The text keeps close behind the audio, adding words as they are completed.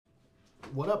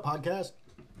What up, podcast?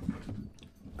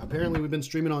 Apparently, we've been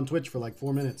streaming on Twitch for like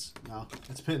 4 minutes now.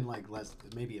 It's been like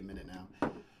maybe a minute now.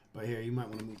 But here, you might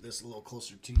want to move this a little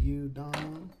closer to you,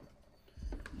 Don.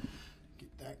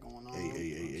 Get that going on.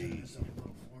 Hey. Turn this up a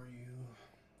little for you.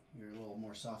 You're a little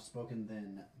more soft-spoken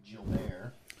than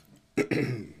Gilbert.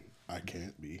 I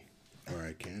can't be, or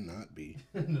I cannot be.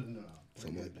 No.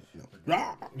 Something like that.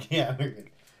 No. Yeah, we're good.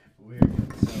 We're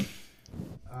good. So,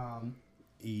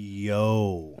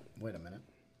 yo. Wait a minute.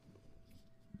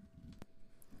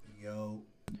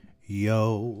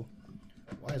 Yo.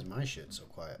 Why is my shit so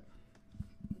quiet?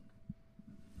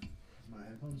 Is my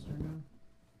headphones turned on?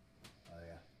 Oh,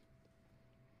 yeah.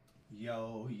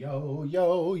 Yo.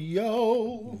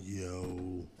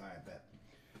 Alright, bet.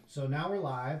 So now we're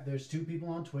live. There's 2 people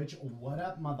on Twitch. What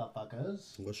up,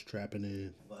 motherfuckers? What's trapping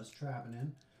in?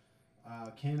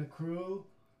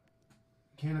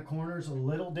 Kanna Korner's a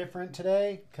little different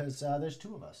today because there's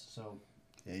 2 of us. So,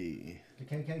 Hey. the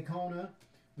KK Kona,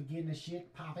 we're getting the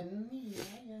shit popping. Yeah.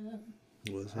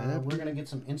 What's happening? We're going to get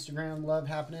some Instagram love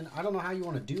happening. I don't know how you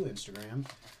want to do Instagram.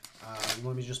 You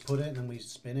want me to just put it and then we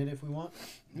spin it if we want?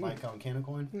 Like on Kanna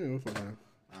Korner? Yeah, we'll fine.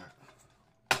 Alright.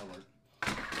 That'll work.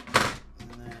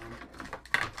 And then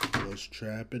What's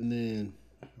trapping in?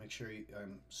 make sure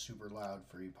I'm super loud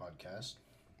for you podcast.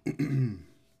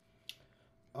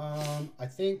 I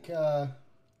think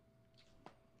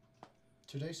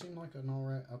today seemed like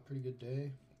a pretty good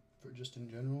day for just in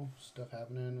general stuff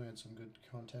happening. We had some good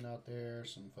content out there,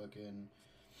 some fucking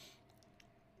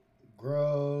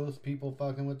growth, people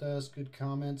fucking with us, good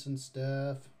comments and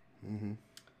stuff. Mm-hmm.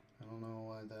 I don't know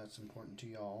why that's important to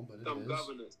y'all, but it Some is.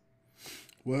 governance.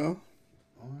 Well,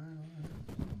 All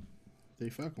right. they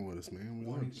fucking with us, man. We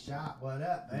Morning love shot. What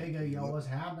up, Vega? Yo, what's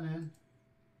happening?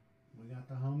 We got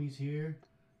the homies here.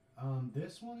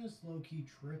 This one is low-key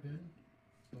tripping,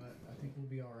 but I think we'll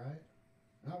be all right.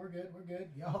 No, we're good.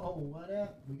 Yo, what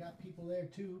up? We got people there,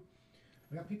 too.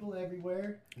 We got people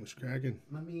everywhere. What's cracking?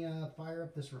 Let me fire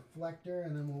up this reflector,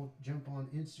 and then we'll jump on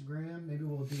Instagram. Maybe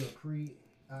we'll do a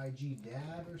pre-IG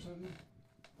dab or something.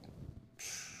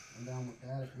 I'm down with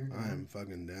that if you're down. I am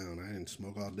fucking down. I didn't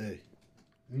smoke all day.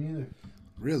 Me neither.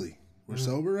 Really? We're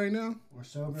sober right now? We're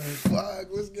sober. Fuck,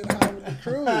 let's get high with the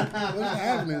crew. What's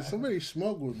happening? Somebody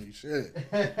smoke with me. Shit.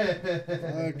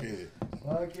 Fuck it.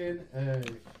 Fucking hey.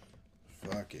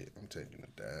 Fuck it. I'm taking a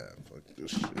dab. Fuck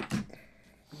this shit.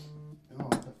 Oh,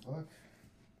 what the fuck?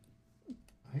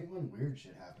 I hate when weird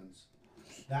shit happens.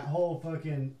 That whole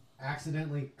fucking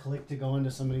accidentally click to go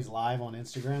into somebody's live on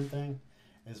Instagram thing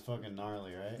is fucking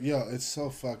gnarly, right? Yo, it's so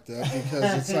fucked up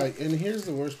because it's like, and here's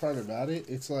the worst part about it.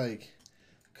 It's like,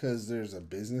 because there's a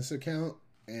business account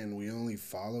and we only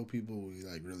follow people we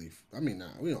like really,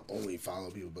 we don't only follow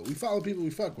people, but we follow people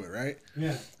we fuck with, right?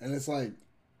 Yeah. And it's like,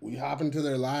 we hop into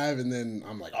their live and then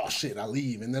I'm like, oh shit, I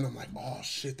leave. And then I'm like, oh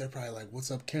shit, they're probably like,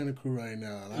 what's up, Kanna Korner right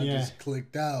now? And I just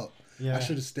clicked out. Yeah. I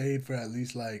should have stayed for at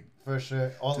least like, For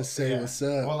sure. to say what's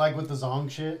up. Or like with the Zong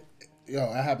shit.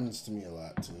 Yo, that happens to me a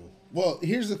lot too. Well,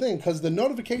 here's the thing, because the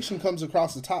notification comes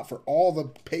across the top for all the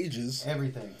pages.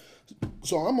 Everything.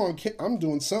 So I'm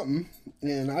doing something,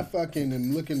 and I fucking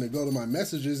am looking to go to my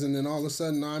messages, and then all of a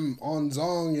sudden I'm on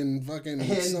Zong and fucking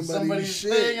somebody's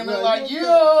shit, thing, and they're like,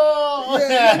 yo!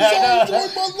 Yeah, Zong, join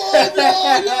my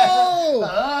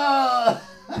love,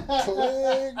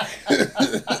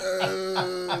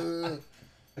 yo!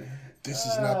 This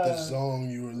is not the Zong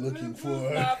you were looking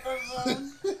for.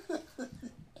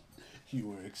 You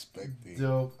were expecting.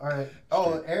 Dope. All right.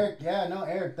 Oh, Eric. Yeah, no,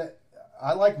 Eric.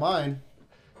 I like mine.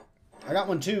 I got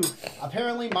one too.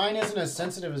 Apparently, mine isn't as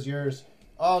sensitive as yours.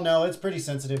 Oh no, it's pretty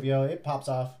sensitive, yo. It pops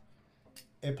off.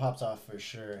 It pops off for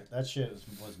sure. That shit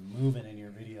was moving in your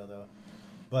video though.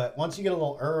 But once you get a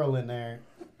little Earl in there,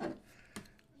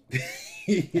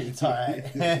 it's all right.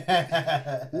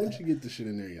 Once you get the shit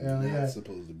in there, you're not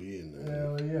supposed to be in there.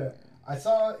 Hell yeah. I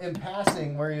saw in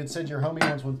passing where you had said your homie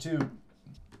wants one too.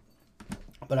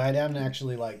 But I haven't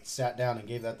actually like sat down and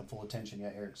gave that the full attention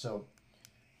yet, Eric. So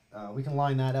we can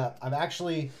line that up. I've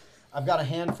got a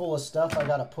handful of stuff I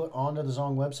got to put onto the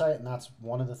Zong website, and that's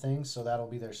one of the things. So that'll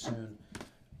be there soon.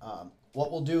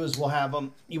 What we'll do is we'll have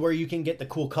them where you can get the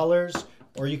cool colors,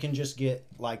 or you can just get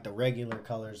like the regular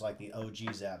colors, like the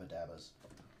OG Zabadabbas.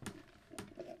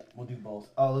 We'll do both.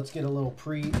 Oh, let's get a little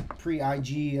pre-IG.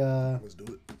 Let's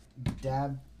do it.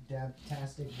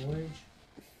 Dab-tastic voyage.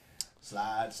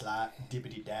 Slide,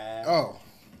 dippity dab. Oh,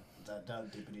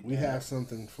 Dippity we dab. have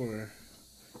something for the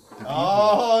people.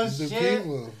 Oh, the shit.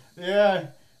 people.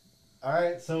 Yeah. All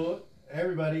right, so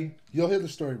everybody. You'll hear the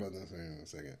story about this in a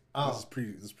second. Oh.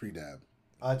 This is pre-dab.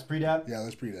 It's pre-dab? Yeah,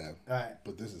 let's pre-dab. All right.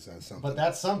 But this is something. But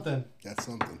that's something. That's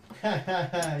something.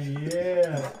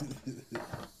 Yeah.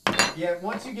 Yeah,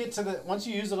 once you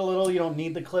use it a little, you don't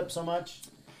need the clip so much.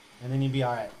 And then you'd be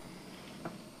all right.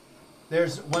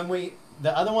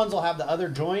 The other ones will have the other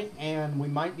joint, and we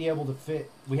might be able to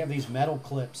fit. We have these metal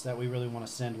clips that we really want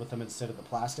to send with them instead of the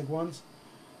plastic ones.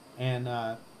 And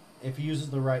if he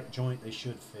uses the right joint, they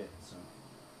should fit. So,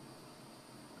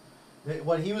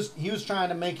 what he was trying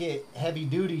to make it heavy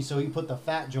duty, so he put the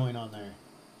fat joint on there,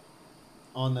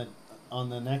 on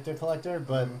the nectar collector.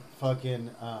 But fucking,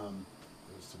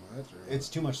 It was too much. Or it's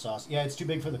too much sauce. Yeah, it's too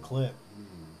big for the clip.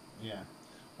 Yeah.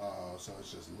 So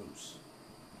it's just loose,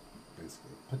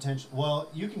 basically. Potential. Well,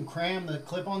 you can cram the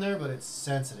clip on there, but it's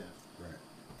sensitive. Right.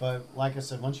 But like I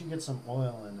said, once you get some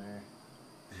oil in there,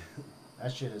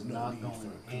 that shit is No not need going for a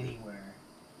clip. anywhere.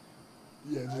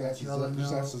 Yeah, I just got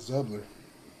ask the Zubler.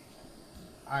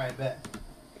 All right, bet.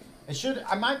 It should.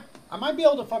 I might be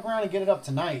able to fuck around and get it up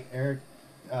tonight, Eric.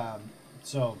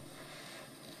 So.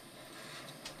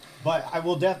 But I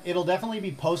will it'll definitely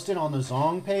be posted on the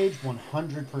Zong page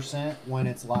 100% when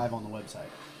it's live on the website.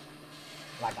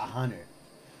 Like 100.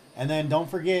 And then don't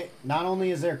forget, not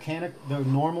only is there the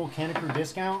normal Kanna Krew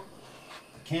discount,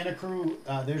 Kanna Krew,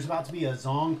 there's about to be a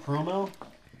Zong promo,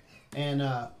 and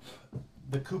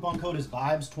the coupon code is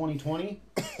Vibes2020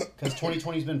 because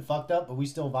 2020's been fucked up, but we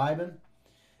still vibing.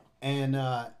 And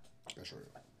That's right.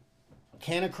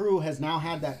 Kanna Krew has now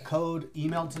had that code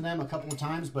emailed to them a couple of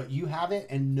times, but you have it,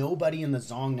 and nobody in the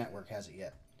Zong network has it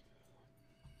yet.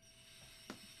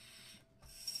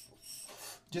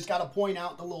 Just got to point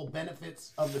out the little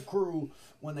benefits of the crew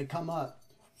when they come up.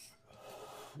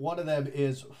 One of them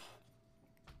is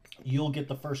you'll get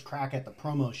the first crack at the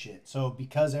promo shit. So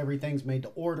because everything's made to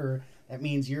order, that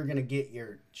means you're going to get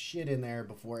your shit in there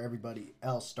before everybody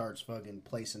else starts fucking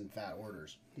placing fat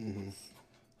orders. Mm-hmm.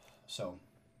 So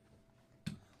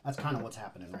that's kind of what's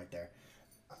happening right there.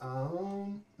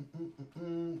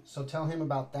 So tell him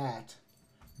about that.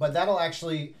 But that'll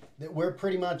actually, we're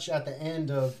pretty much at the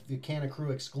end of the Kanna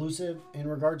Krew exclusive in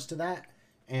regards to that.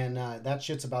 And that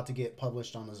shit's about to get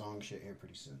published on the Zong shit here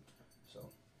pretty soon. So,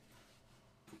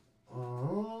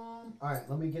 all right,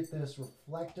 let me get this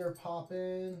reflector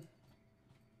popping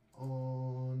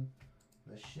on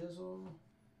the shizzle.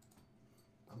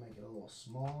 I'll make it a little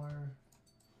smaller.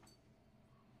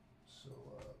 So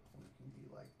we can be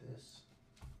like this.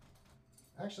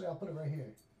 Actually, I'll put it right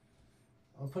here.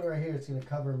 I'll put it right here. It's going to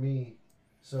cover me.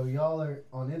 So y'all are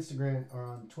on Instagram or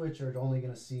on Twitch are only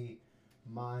going to see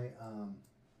my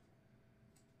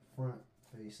front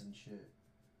face and shit.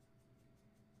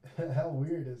 How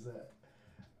weird is that?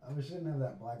 I shouldn't have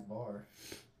that black bar.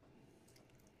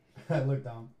 Look,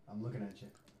 Dom. I'm looking at you.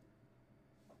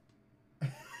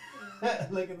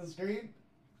 Look at the screen.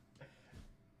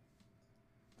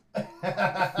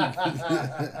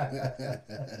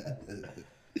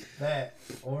 That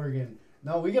Oregon.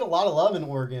 No, we get a lot of love in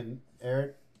Oregon,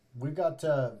 Eric. We've got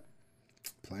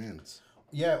plans.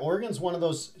 Yeah, Oregon's one of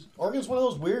those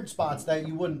weird spots that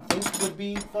you wouldn't think would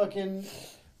be fucking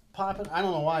popping. I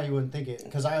don't know why you wouldn't think it,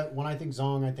 because when I think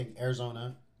Zong, I think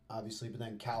Arizona, obviously, but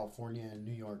then California and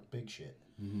New York, big shit.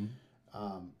 Mm-hmm.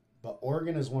 But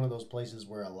Oregon is one of those places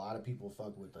where a lot of people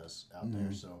fuck with us out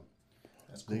there, so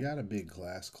that's cool. They got a big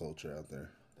glass culture out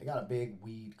there. They got a big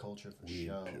weed culture for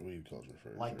sure. Weed culture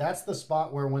for like sure. That's the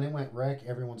spot where when it went rec,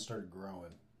 everyone started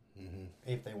growing,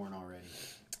 if they weren't already.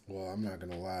 Well, I'm not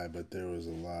gonna lie, but there was a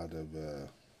lot of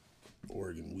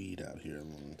Oregon weed out here a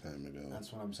long time ago.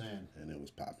 That's what I'm saying. And it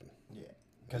was popping. Yeah,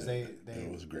 because it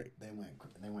was great. They went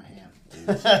ham.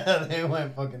 They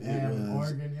went fucking ham in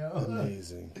Oregon, yo.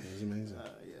 Amazing. It was amazing.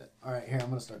 Yeah. All right, here I'm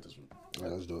gonna start this one. All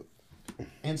right, let's do it.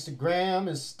 Instagram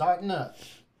is starting up.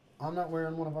 I'm not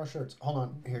wearing one of our shirts. Hold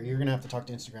on. Here, you're going to have to talk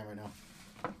to Instagram right now.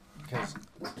 Because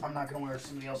I'm not going to wear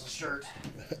somebody else's shirt.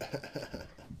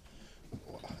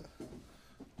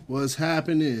 What's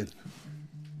happening?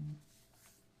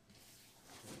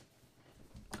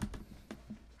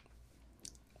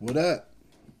 What up?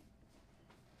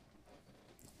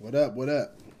 What up? What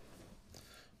up?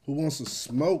 Who wants to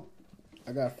smoke?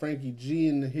 I got Frankie G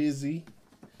in the hizzy.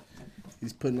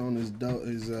 He's putting on his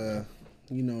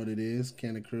you know what it is,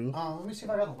 Kanna Krew. Let me see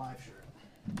if I got a live shirt.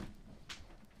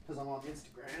 Because I'm on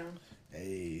Instagram.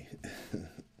 Hey.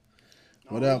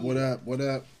 What up, what up, what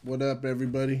up, what up,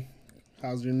 everybody?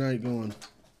 How's your night going?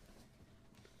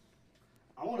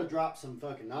 I want to drop some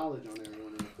fucking knowledge on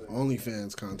everyone real quick.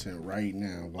 OnlyFans content right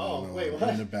now going on wait,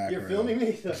 what? in the background. You're filming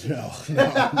me? No.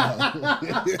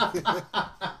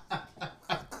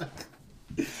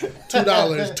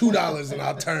 $2, and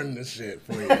I'll turn this shit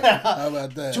for you. How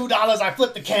about that? $2, I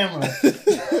flip the camera.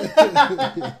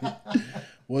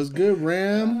 What's good,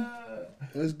 Ram?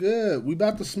 What's good? We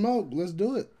about to smoke. Let's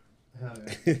do it.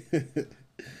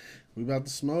 We about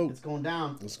to smoke. It's going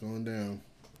down. It's going down.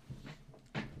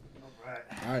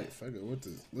 All right, fuck it.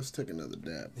 Let's take another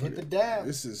dab. Hit the dab.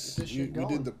 This is Get this we shit going.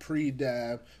 did the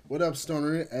pre-dab. What up,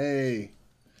 Stoner? Hey,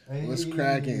 what's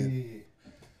cracking?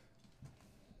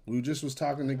 We just was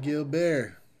talking to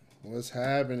Gilbert. What's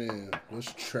happening?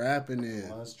 What's trapping in?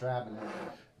 What's trapping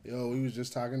in? Yo, we was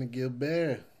just talking to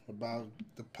Gilbert about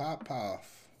the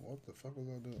pop-off. What the fuck was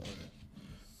I doing?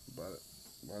 About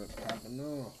it popping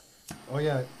off. Oh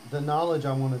yeah, the knowledge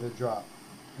I wanted to drop.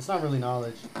 It's not really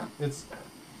knowledge. It's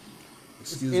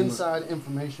inside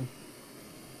information.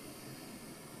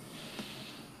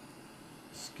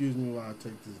 Excuse me while I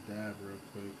take this dab real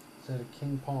quick. Said a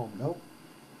king palm. Nope.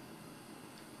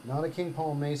 Not a king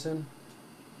palm, Mason.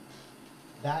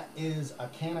 That is a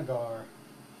Kannagar.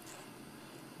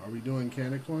 Are we doing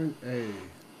Kanna Korner? Hey.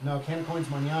 No, Kanna Korner's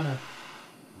mañana.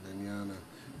 Mañana.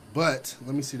 But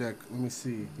let me see that. Let me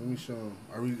see. Let me show them.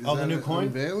 Are we? Is the that new coin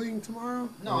unveiling tomorrow?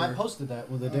 No, I posted that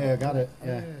the day I got it.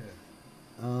 Yeah.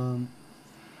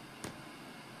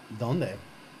 Donde?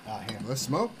 Out here. Let's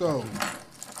smoke though.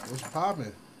 What's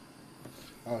popping?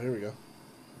 Oh, here we go.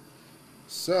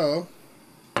 So,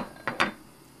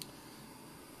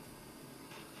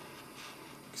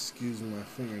 excuse my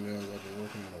fingernails. I've been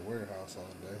working in a warehouse all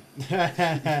day.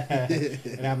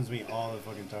 It happens to me all the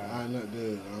fucking time. I know,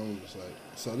 dude. I'm just like,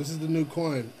 so this is the new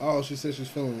coin. Oh, she said she's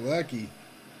feeling lucky.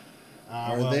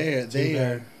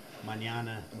 There.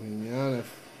 Mañana. Mañana.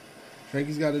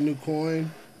 Frankie's got a new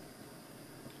coin.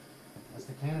 That's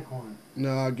the Kanna Korner.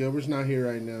 No, Gilbert's not here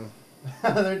right now.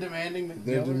 They're demanding the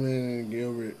They're demanding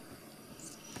Gilbert.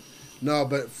 No,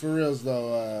 but for reals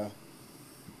though,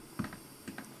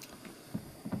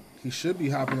 he should be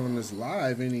hopping on this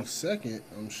live any second,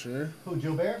 I'm sure. Who,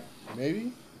 Gilbert?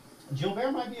 Maybe?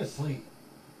 Gilbert might be asleep.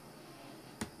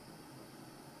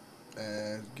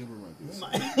 Gilbert might be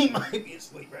asleep. He might be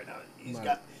asleep right now.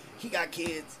 He got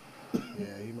kids.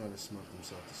 Yeah, he might have smoked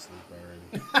himself to sleep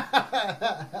already.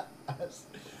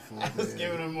 I was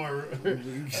giving him more.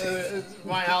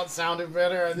 My out sounded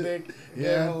better, I think.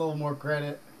 Yeah. A little more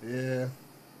credit. Yeah.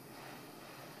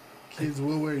 Kids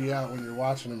will wear you out when you're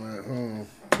watching them at home.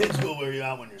 Kids will wear you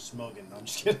out when you're smoking. No, I'm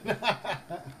just kidding.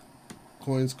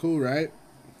 Coin's cool, right?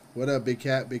 What up, Big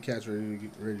Cat? Big Cat's ready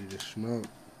to smoke.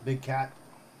 Big Cat.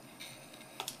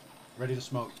 Ready to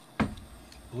smoke.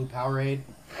 Blue Powerade.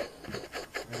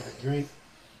 Ready to drink.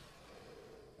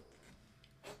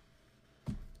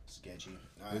 Sketchy.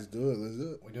 All Let's do it.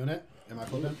 We doing it? Am I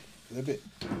flipping? Flip it.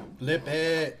 Flip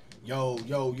it. Yo.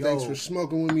 Thanks for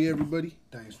smoking with me, everybody.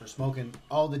 Thanks for smoking.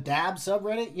 Oh, the Dab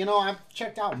subreddit? You know, I've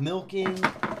checked out milking.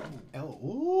 Oh,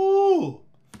 ooh.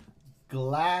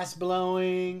 Glass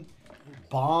blowing.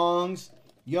 Bongs.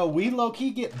 Yo, we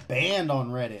low-key get banned on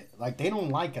Reddit. Like, they don't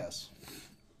like us.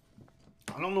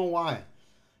 I don't know why.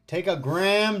 Take a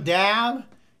gram dab.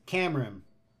 Cameron.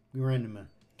 We random him.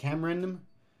 Cameron.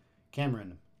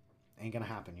 Ain't gonna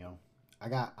happen, yo.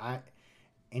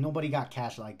 Ain't nobody got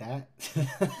cash like that.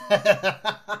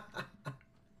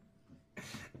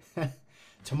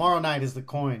 Tomorrow night is the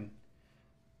coin.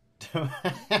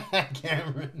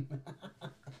 Cameron.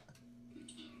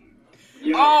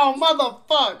 Oh,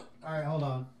 motherfuck! Alright, hold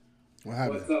on. What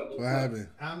happened? What's up? What happened?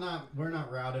 We're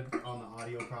not routed on the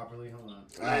audio properly. Hold on.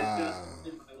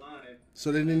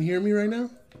 So they didn't hear me right now?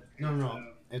 No.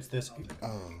 It's this.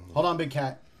 Oh. Hold on, Big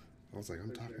Cat. I was like,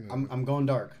 I'm talking to I'm going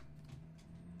dark.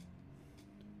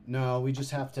 No, we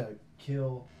just have to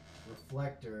kill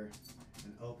reflector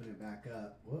and open it back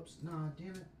up. Whoops. Nah,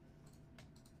 damn it.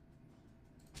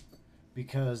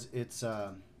 Because it's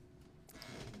a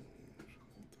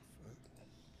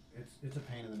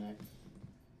pain in the neck.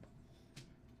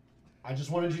 I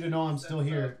just wanted you to know I'm still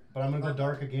here, but I'm gonna go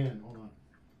dark again. Hold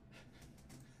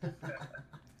on.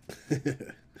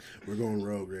 We're going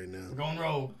rogue right now. We're going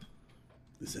rogue.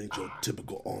 This ain't your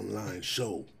typical online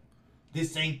show.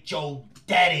 This ain't your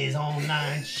daddy's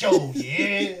online show,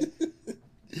 yeah?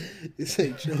 This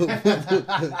ain't your...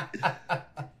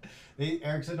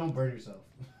 Eric said don't burn yourself.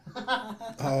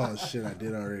 Oh, shit, I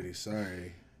did already.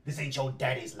 Sorry. This ain't your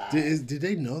daddy's life. Did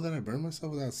they know that I burned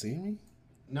myself without seeing me?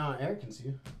 No, Eric can see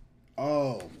you.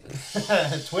 Oh.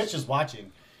 Twitch is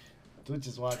watching.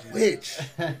 Twitch.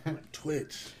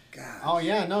 God. Oh,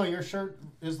 yeah, no, your shirt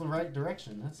is the right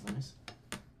direction. That's nice.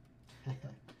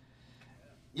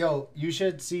 Yo, you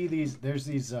should see these. There's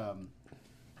these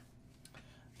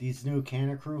new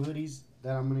Kanna Crew hoodies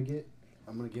that I'm gonna get.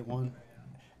 I'm gonna get one.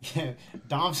 Yeah,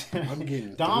 Dom's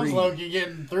getting Dom's three. low-key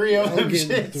getting 3 of I'm them getting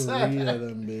shits. 3 of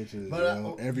them bitches. But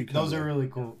Yo. Every color. those are really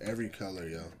cool. Every color,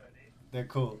 yo. They're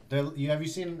cool. Have you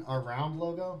seen our round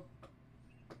logo?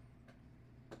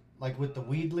 Like with the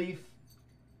weed leaf.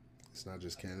 It's not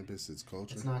just cannabis, it's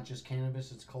culture. It's not just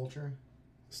cannabis, it's culture.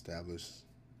 Established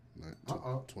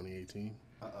 2018.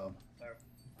 Uh-oh.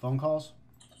 Phone calls?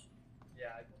 Yeah,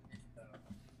 I believe so.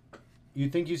 You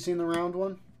think you've seen the round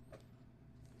one?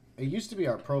 It used to be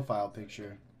our profile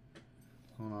picture.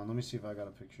 Hold on, let me see if I got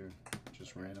a picture.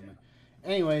 Just randomly.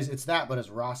 Anyways, it's that, but it's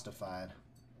Rastified.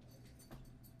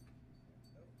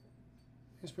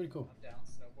 It's pretty cool. I'm down.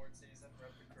 Snowboard season,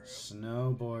 rep the crew.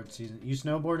 Snowboard season. You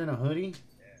snowboard in a hoodie?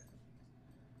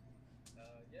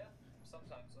 Yeah,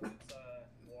 sometimes when it's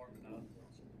warm enough.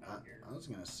 I was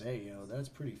gonna say, yo, that's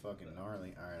pretty fucking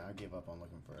gnarly. All right, I give up on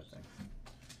looking for a thing.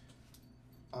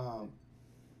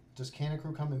 Does Kanna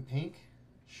Crew come in pink?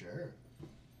 Sure.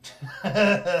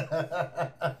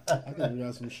 I think we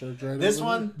got some shirts right This over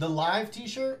one, there. the live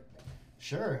T-shirt.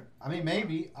 Sure. I mean,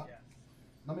 maybe. Yeah.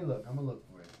 Let me look. I'm gonna look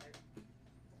for it.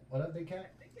 What up, Big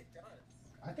Cat? I think it does.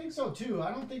 I think so too.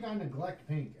 I don't think I neglect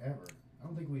pink ever. I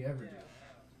don't think we ever do.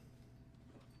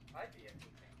 I'd be into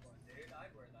a pink one, dude.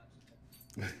 I'd wear that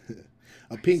shit.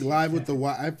 A pink live with the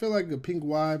white. I feel like a pink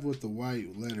live with the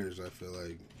white letters. I feel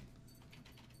like.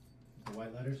 The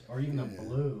white letters, or even the Yeah.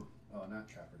 blue. Oh, not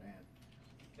Trapper Dan.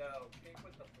 No, pink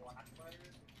with the black letters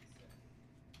would be sick.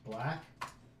 Black.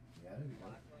 Yeah, that'd be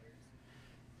Black good.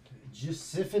 letters.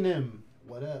 Josifinim.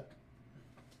 What up?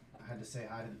 I had to say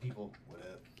hi to the people. What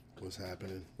up? What's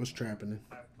happening? What's trapping?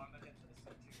 I'm gonna get to this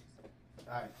one too.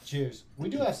 All right, cheers. We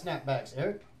do have snapbacks,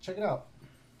 Eric. Check it out.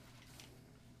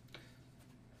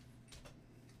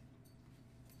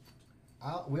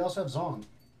 We also have Zong.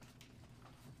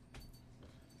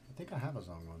 I think I have a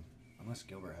Zong one, unless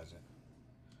Gilbert has it.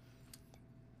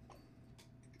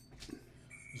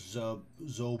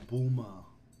 Zobuma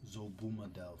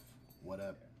Delph. What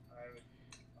up? I would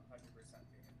 100%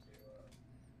 be into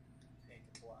pink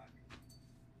and black.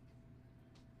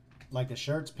 Like the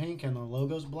shirt's pink and the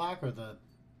logo's black, or the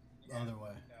other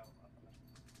way?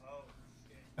 No.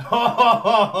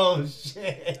 Oh, shit.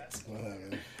 Oh shit! That's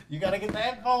Whatever. You gotta get the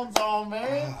headphones on,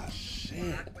 man. Ah shit.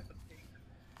 black with the pink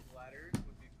letters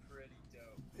would be pretty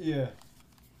dope. Yeah.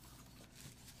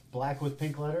 Black with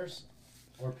pink letters,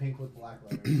 or pink with black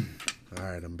letters. All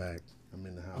right, I'm back. I'm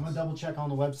in the house. I'm gonna double check on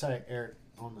the website, Eric,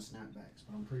 on the snapbacks,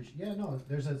 but I'm pretty sure. Yeah, no,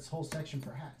 there's a whole section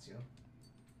for hats, yo.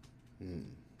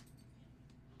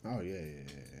 Oh yeah.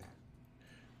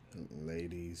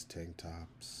 Ladies, tank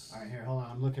tops. All right, here, hold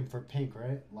on. I'm looking for pink,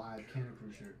 right? Live Kanna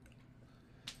Crew shirt.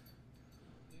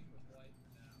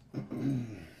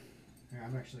 Here,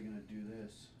 I'm actually gonna do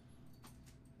this.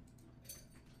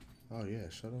 Oh yeah,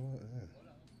 shut up. Yeah.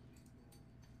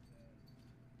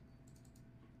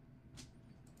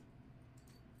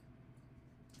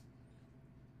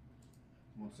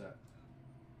 What's that?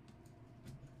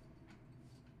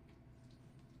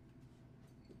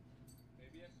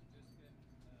 Maybe I should just get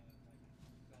like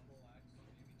double X,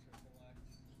 maybe triple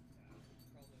X.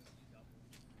 Probably only double.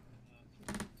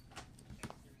 Gangster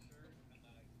shirt, and then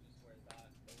I can just wear that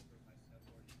over my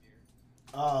snowboarding gear.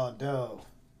 Oh, dope.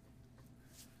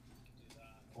 Do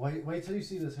that. Wait till you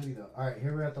see this hoodie, though. All right,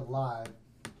 here we're at the live.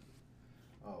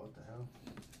 Oh, what the hell?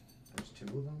 There's 2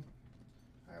 of them?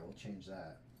 All right, we'll change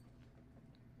that.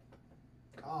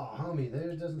 Oh, homie,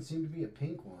 there doesn't seem to be a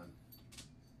pink one.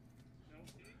 No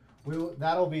pink?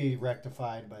 That'll be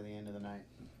rectified by the end of the night.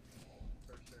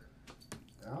 For sure.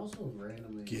 I also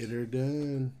randomly... Get her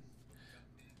done.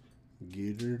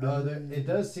 Get her Oh, done. it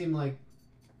does seem like...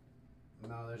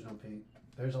 No, there's no pink.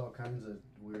 There's all kinds of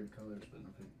weird colors, but no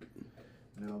pink.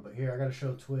 No, but here, I gotta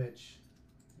show Twitch.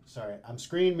 Sorry, I'm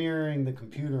screen mirroring the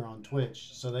computer on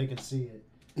Twitch so they can see it.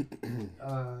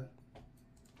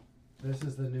 This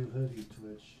is the new hoodie,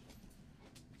 Twitch.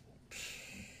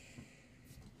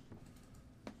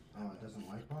 Oh, it doesn't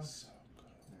like us?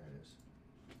 There it is.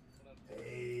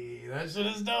 Hey, that shit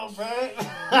is dope, right?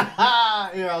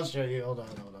 Here, I'll show you. Hold on.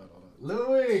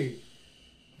 Louis!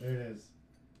 There it is.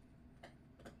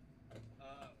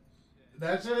 Oh, shit.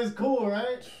 That shit is cool,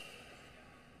 right?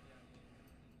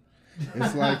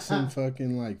 It's like some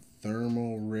fucking like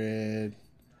thermal red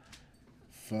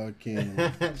fucking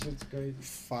That shit's crazy.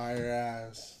 fire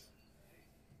ass.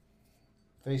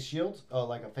 Face shields? Oh,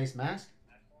 like a face mask?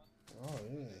 Oh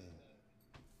yeah.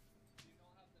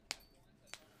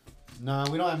 No,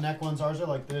 we don't have neck ones. Ours are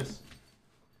like this.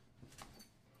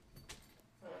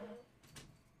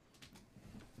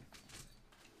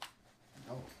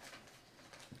 Oh.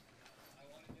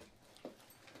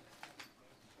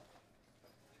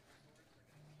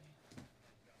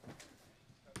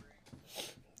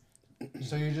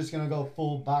 So you're just gonna go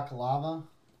full baklava?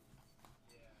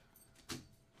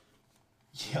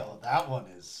 Yeah. Yo, that one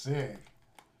is sick.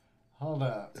 Hold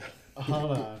up.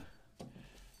 Hold on.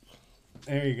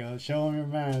 There you go. Show him your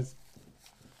mask. Is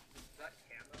that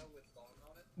Kanna with song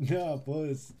on it? No,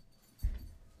 boys.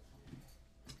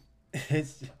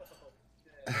 It's,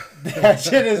 Oh, shit. that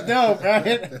shit is dope,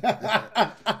 right?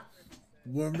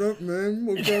 What up, man?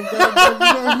 What's up,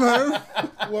 man?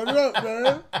 What up,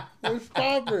 man? What's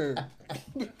poppin'?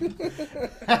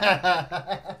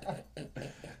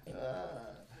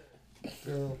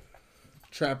 Dope.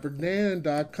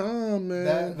 TrapperDan.com,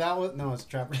 man. That was no, it's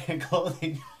Trapper Dan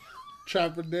Clothing.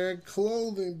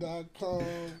 TrapperDanClothing.com.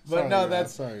 But no,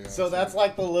 that's sorry, so that's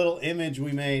like the little image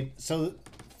we made. So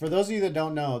for those of you that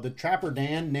don't know, the Trapper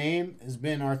Dan name has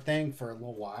been our thing for a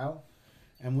little while,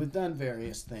 and we've done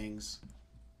various things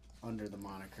under the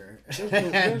moniker.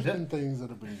 there's been things that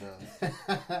have been done.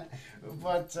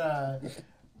 But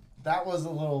that was a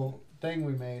little thing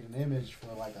we made, an image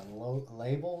for like a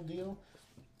label deal,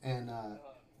 and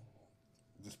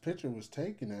This picture was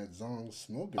taken at Zong's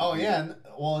Smoking. oh Vape. yeah, and,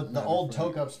 well the Matter old of fact.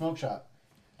 Toke Up Smoke Shop.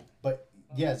 But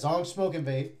yeah, Zong Smoke and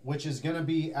Vape, which is gonna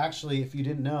be actually, if you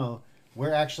didn't know,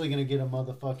 we're actually gonna get a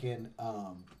motherfucking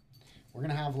we're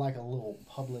gonna have like a little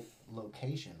public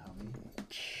location, homie.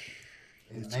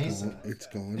 In Mesa. It's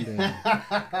going down.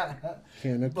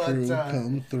 Can a But, crew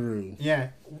come through? Yeah,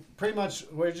 pretty much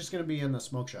we're just gonna be in the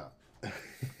smoke shop.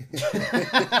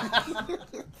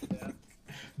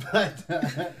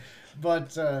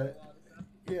 But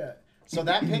yeah. So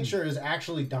that picture is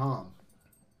actually Dom.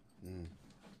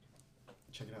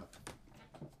 Check it out.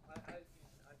 I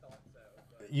thought so,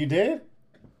 but You did?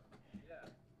 yeah.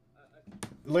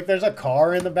 Look, there's a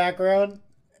car in the background.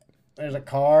 There's a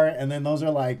car, and then those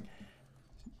are like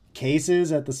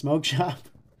cases at the smoke shop,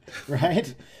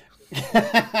 right?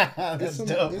 That's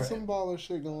dope. It's right? some baller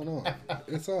shit going on.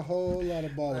 It's a whole lot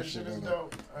of baller That shit shit is going on.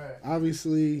 dope. All right.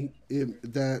 Obviously,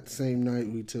 that same night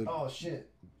we took Oh shit.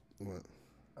 what?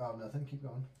 Oh, nothing. Keep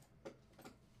going.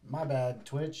 My bad.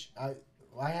 Twitch. I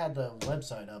had the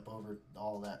website up over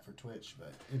all of that for Twitch,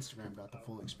 but Instagram got the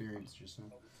full experience just now.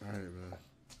 All right, man.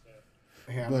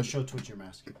 Here, I'm gonna show Twitch your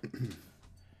mask.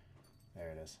 There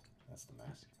it is. That's the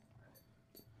mask.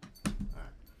 All right.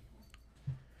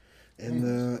 And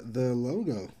the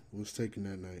logo was taken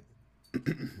that night.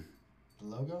 The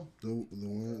logo? The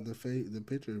one the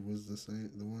picture was the same.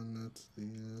 The one that's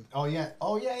the. Oh yeah.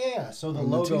 Oh yeah. So the On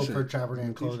the logo t-shirt. for Trapper On Dan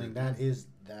the t-shirt. Clothing, that is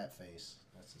that face.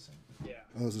 That's the same. Yeah.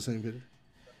 Oh, it's the same picture.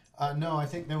 No, I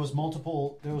think there was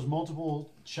multiple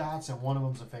shots, and one of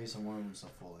them's a face and one of them's a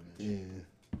full image. Yeah.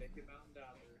 Take your mountain down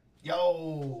there.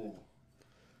 Yo.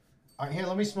 All right, here,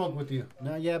 let me smoke with you.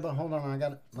 No, yeah, but hold on,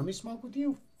 let me smoke with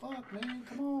you. Fuck, man,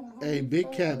 come on. Hey, homie, Big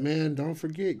fuck. Cat, man, don't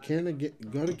forget,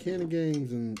 go to Canna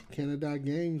Games and Canada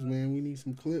Games, man. We need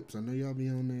some clips. I know y'all be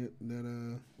on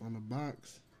that on the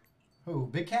box. Who,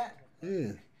 Big Cat?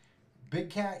 Yeah.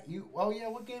 Big Cat, you, oh yeah,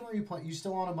 what game are you playing? You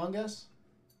still on Among Us?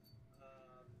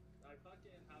 I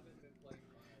fucking haven't been playing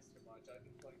Among Us too much. I've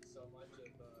been playing so much of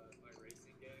my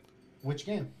racing game. Which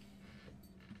game?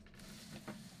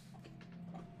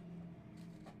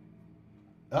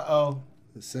 Uh-oh.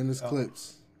 Send us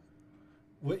clips.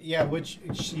 Yeah, which,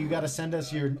 you gotta send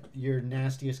us your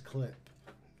nastiest clip.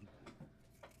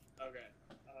 Okay.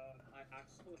 I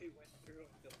actually went through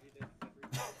and deleted every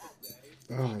single day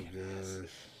Oh gosh.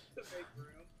 to make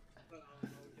room, but I'll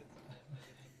get some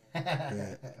more.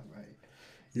 Yeah. Right.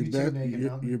 Your, You too, be- Megan, your,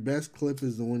 huh? your best clip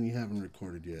is the one you haven't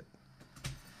recorded yet.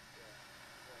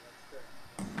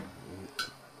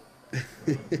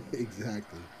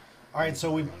 Exactly. All right,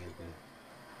 so we.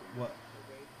 What?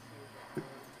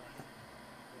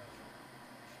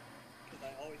 Because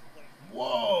I always play.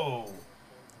 Whoa!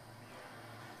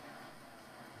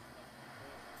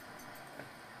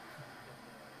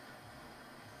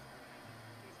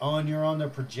 Oh, and you're on the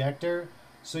projector,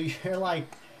 so you're like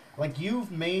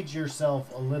you've made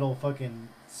yourself a little fucking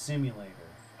simulator.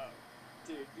 Oh,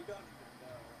 dude, you don't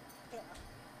even know.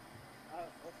 I'll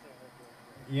show it real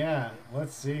quick. Yeah,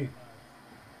 let's see.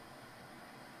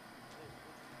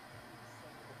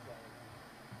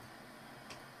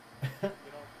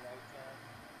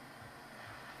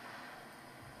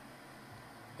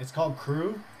 It's called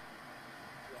Crew.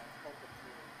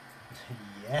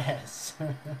 Yes.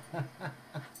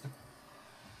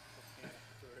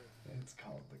 It's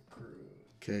called the Crew.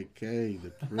 KK,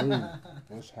 the crew.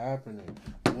 What's happening?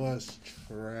 What's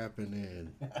trapping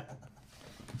in?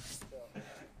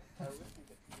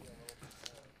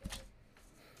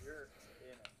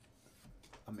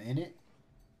 I'm in it.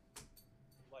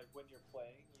 Like when you're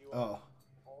playing, Oh.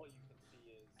 all you can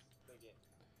see is the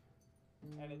game.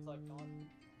 and it's like not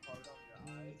hard on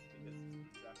your eyes because it's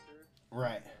a projector.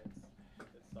 Right. So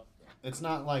it's something. It's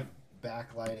not like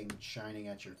backlighting shining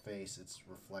at your face. It's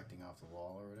reflecting off the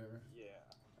wall or whatever. Yeah.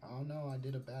 Oh no, I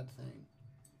did a bad thing.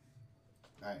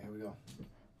 All right, here we go.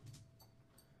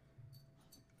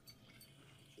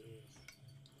 Cheers.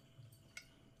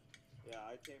 Yeah,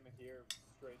 I came in here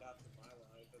straight after my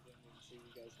live. I didn't even see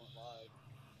you guys went live.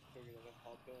 Figured I'd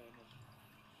hop in, and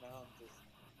now I'm just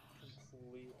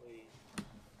completely,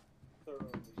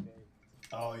 thoroughly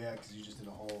baked. Oh yeah, because you just did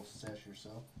a whole sesh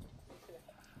yourself.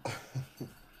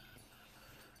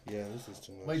 Yeah, this is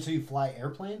too much. Wait, so you fly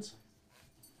airplanes?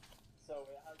 So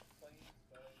it has planes,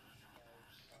 boats,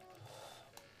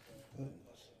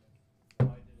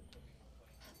 why did it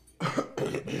put me on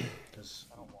planes? Because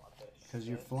I don't want this.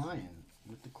 you're flying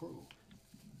with the crew.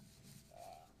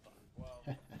 Well,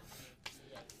 you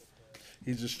guys get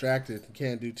He's distracted. You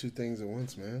can't do two things at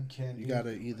once, man. Can't You do-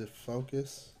 gotta either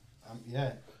focus.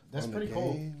 Yeah, that's on the pretty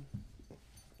cool. game.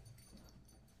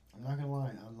 I'm not gonna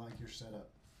lie, I like your setup.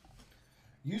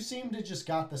 You seem to just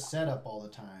got the setup all the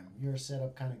time. You're a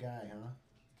setup kind of guy,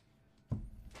 huh?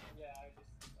 yeah, I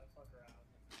fuck around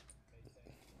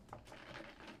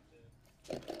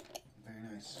and make things. Very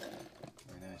nice.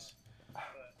 Very nice. But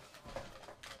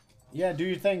Yeah, do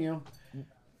your thing, yo.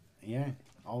 Yeah,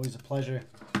 always a pleasure.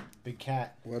 Big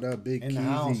cat. What up, Big In the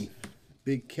house. Keezy?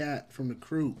 Big Cat from the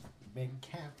crew. Big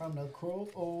cat from the crew.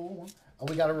 Oh,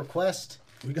 we got a request.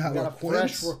 We got, We got a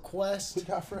fresh requests. request. We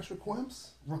got fresh requests.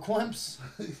 Requemps.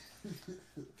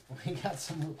 We got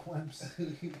some requemps.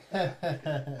 I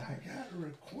got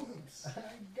requests. I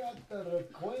got the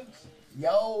requemps.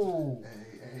 Yo.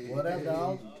 Hey, What up,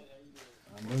 dog?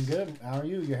 I'm doing good. How are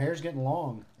you? Your hair's getting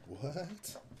long.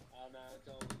 What?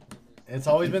 It's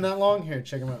always been that long. Here,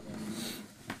 check him out.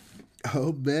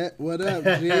 Oh, bet. What up,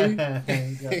 G?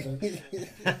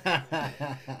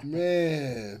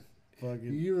 Man,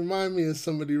 Fucking. you remind me of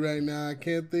somebody right now. I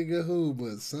can't think of who,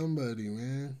 but somebody,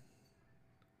 man.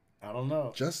 I don't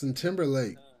know. Justin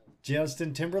Timberlake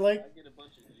Justin Timberlake? I get a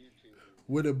bunch of YouTubers.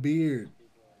 with a beard.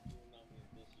 People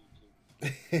are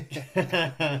like, you remind me of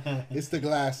this YouTuber. It's the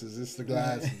glasses. It's the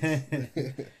glasses.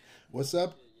 What's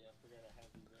up? Yeah, I forgot I have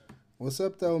you there. What's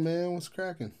up, though, man? What's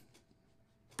cracking?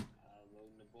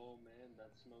 Loading the bowl, man.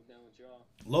 About to smoke down with y'all.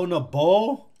 Loading a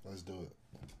bowl? Let's do it.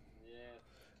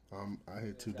 Yeah. I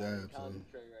hit two Got it in dabs. college Man.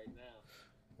 tray right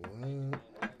now. What? Man,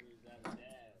 I was out of dab.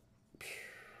 How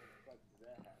the fuck does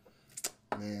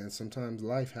that happen? Man, sometimes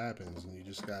life happens, and you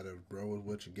just gotta roll with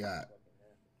what you got.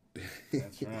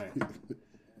 That's right.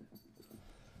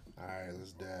 All right,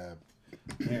 let's dab.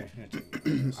 Here, take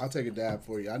this. I'll take a dab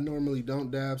for you. I normally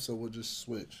don't dab, so we'll just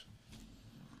switch.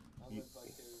 I'm with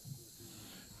like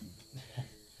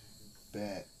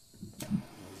Bet.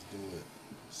 Let's do it.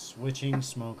 Switching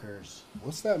smokers.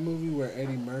 What's that movie where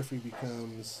Eddie Murphy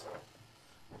becomes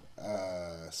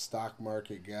a stock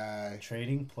market guy?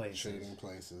 Trading places. Trading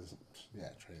places. Yeah,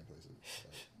 trading places.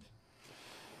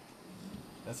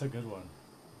 That's a good one.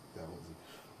 That was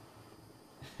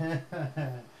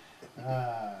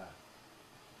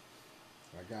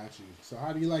I got you. So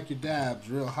how do you like your dabs?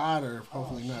 Real hot or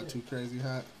hopefully not shit. too crazy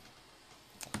hot?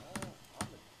 I'm a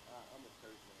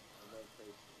person. I love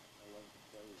tasting. I love the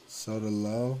flavor. So the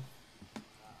low.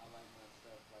 I like my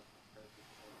stuff like the perfect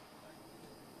flavor.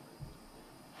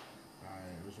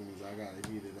 Alright, which means I gotta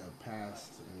heat it up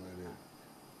past and let it.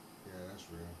 Yeah, that's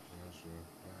real. That's real.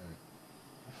 Alright.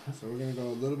 So we're gonna go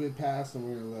a little bit past and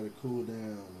we're gonna let it cool down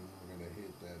and we're gonna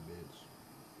hit that bitch.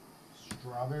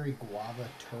 Strawberry guava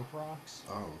terp rocks.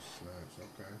 Oh snaps,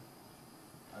 okay.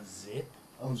 A zip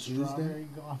On of Tuesday? strawberry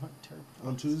guava terp On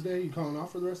rocks. Tuesday, you calling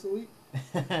off for the rest of the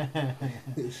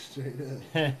week? Straight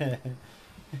up.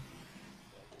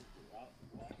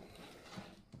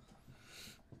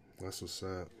 That's what's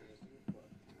up.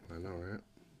 I know, right?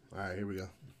 Alright, here we go.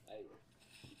 Hey,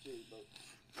 cheers,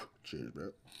 bro. Cheers, bro.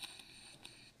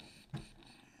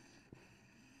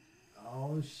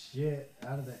 Oh shit!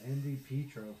 Out of the MVP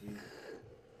trophy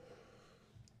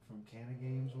from Kanna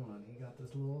Games 1, he got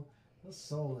this little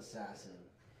soul assassin.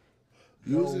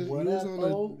 You was, Yo, you what was up, on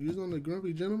Bo? the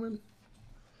Grumpy Gentleman?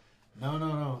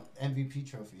 No. MVP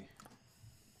trophy.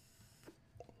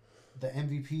 The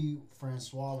MVP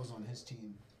Francois was on his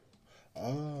team,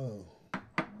 Oh.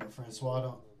 but Francois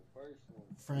don't. The first one.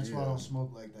 Francois Yeah. don't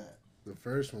smoke like that. The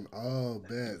first one. Oh,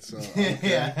 bet. So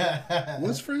Yeah.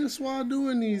 what's Francois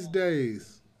doing these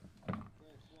days? Francois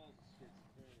is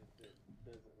schizophrenic that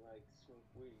doesn't like smoke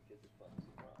weed because it fucks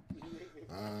him up.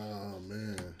 Oh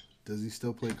man. Does he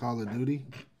still play Call of Duty?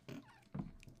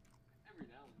 Every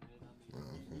now and then, I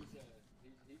mean,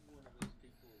 he's one of those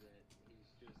people that he's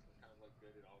just kind of like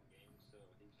good at all games. So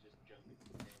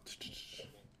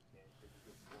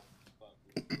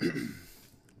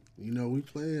You know, we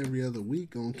play every other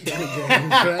week on Kanna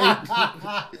games,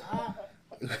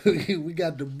 right? We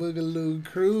got the Boogaloo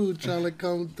crew trying to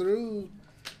come through.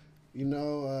 You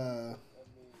know,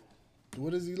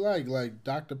 what does he like? Like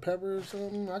Dr. Pepper or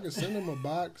something? I could send him a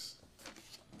box.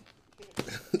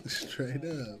 Straight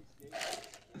up.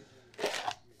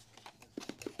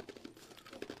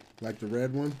 Like the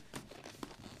red one?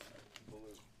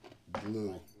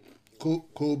 Blue.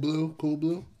 Cool blue? Cool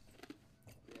blue?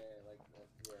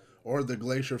 Or the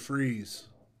Glacier Freeze.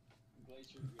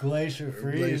 Glacier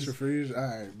Freeze. Glacier Freeze?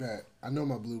 Alright, bet. I know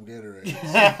my blue Gatorade.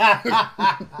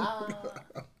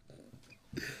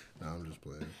 No, I'm just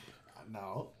playing.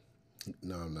 No.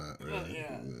 No, I'm not really.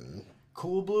 Yeah.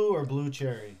 Cool blue or blue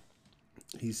cherry?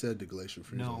 He said the Glacier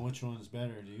Freeze. No, which one is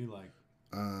better? Do you like?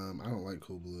 I don't like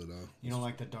cool blue at all. You don't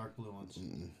like the dark blue ones?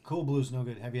 Cool blue's no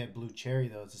good. Have you had blue cherry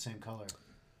though? It's the same color.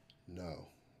 No.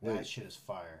 That shit is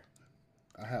fire.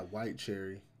 I had white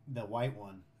cherry. The white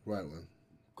one. White one.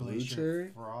 Glacier Blue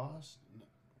cherry? Frost?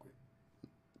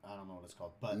 I don't know what it's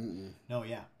called. But, no,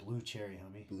 yeah. Blue cherry,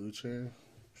 homie. Blue cherry?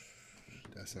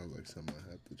 That sounds like something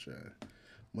I have to try.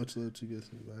 Much love to you guys.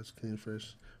 Vibes clean,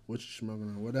 fresh. What you smoking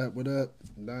on? What up? What up?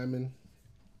 Diamond?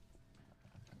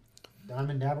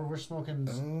 Diamond Dabber, we're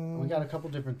smoking. We got a couple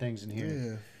different things in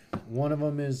here. Yeah. One of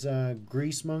them is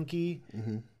Grease Monkey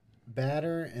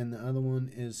batter, and the other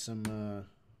one is some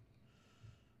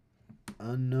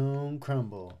Unknown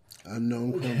Crumble.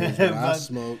 Unknown Crumbles that I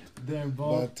smoked. They're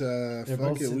both. But they're fuck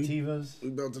both it, sativas. we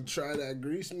about to try that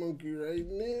Grease Monkey right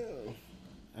now.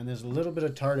 And there's a little bit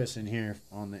of TARDIS in here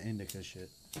on the indica shit.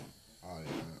 Oh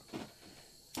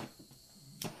yeah.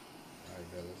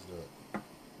 Alright, bet, let's do it.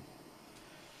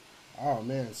 Oh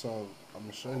man, so I'm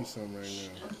gonna show you something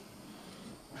right now.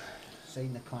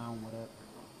 Satan the Clown, what up?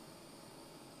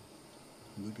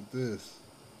 Look at this.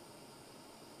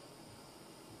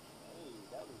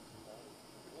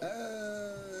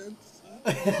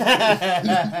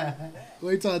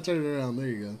 Wait till I turn it around. There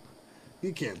you go.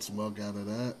 You can't smoke out of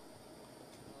that.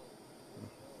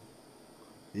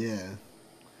 Yeah.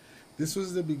 This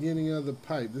was the beginning of the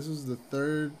pipe. This was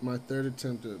my third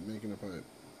attempt at making a pipe.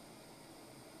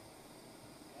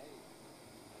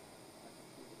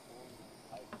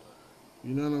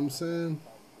 You know what I'm saying?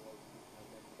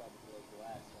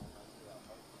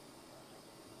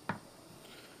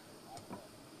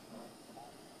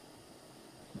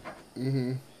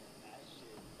 Mm-hmm.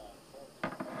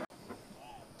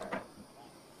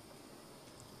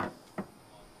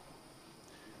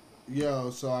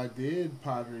 Yo, so I did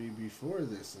pottery before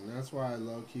this, and that's why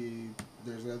low-key,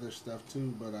 there's other stuff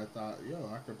too, but I thought,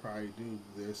 yo, I could probably do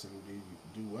this and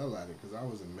do well at it, because I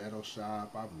was in metal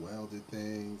shop, I've welded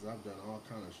things, I've done all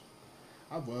kind of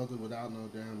I've welded without no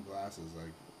damn glasses,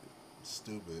 like,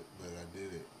 stupid, but I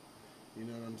did it. You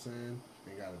know what I'm saying?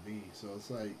 Ain't gotta be. So it's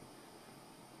like,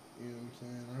 you know what I'm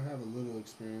saying? I have a little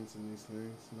experience in these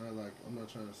things. Not like, I'm not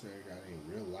trying to say I got any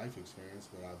real life experience,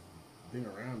 but I've been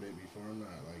around it before. I'm not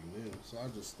like new. So I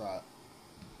just thought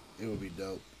it would be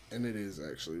dope. And it is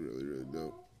actually really, really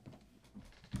dope.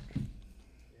 Yeah,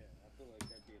 I feel like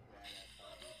that'd be a badass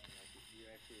hobby. Like if you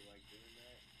actually like doing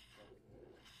that, it'd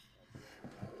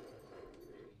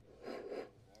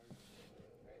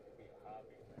be a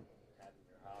hobby. Having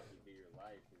your hobby be your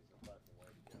life is a fucking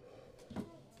way to do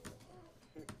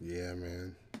it. Yeah,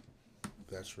 man.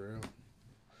 That's real.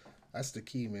 That's the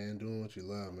key, man. Doing what you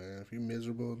love, man. If you're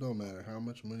miserable, it don't matter how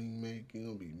much money you make. You're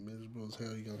going to be miserable as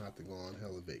hell. You're going to have to go on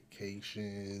hella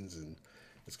vacations, and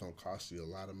it's going to cost you a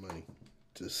lot of money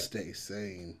to stay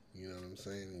sane. You know what I'm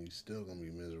saying? And you're still going to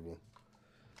be miserable.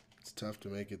 It's tough to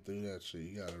make it through that shit.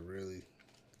 You got to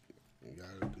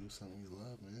do something you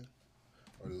love, man.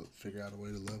 Or to figure out a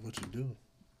way to love what you do.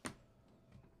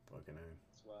 Fucking A.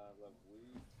 That's why I love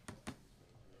weed.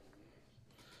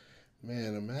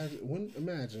 Man,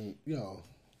 imagine, yo,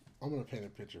 I'm going to paint a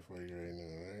picture for you right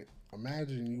now, right?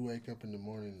 Imagine you wake up in the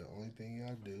morning, the only thing you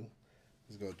got to do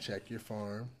is go check your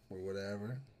farm or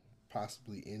whatever,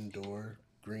 possibly indoor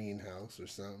greenhouse or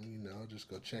something, you know, just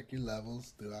go check your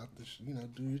levels throughout the,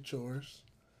 do your chores.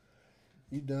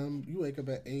 You wake up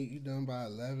at 8, you done by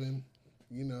 11,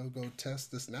 go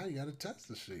test this. Now you got to test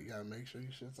the shit. You got to make sure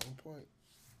your shit's on point.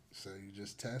 So you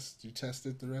just test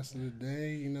it the rest of the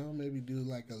day, maybe do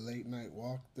like a late night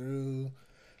walkthrough.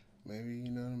 Maybe, you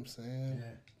know what I'm saying?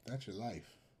 Yeah. That's your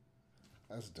life.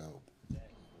 That's dope.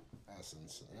 That's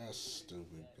insane. That's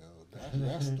stupid, yo.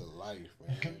 That's the life,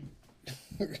 man.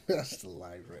 That's the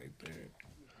life right there.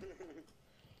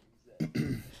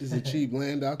 Is it cheap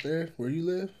land out there where you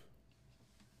live?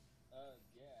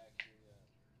 Yeah, actually,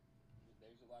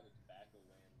 there's a lot of tobacco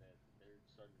land that they're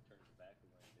starting to turn tobacco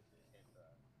land into hemp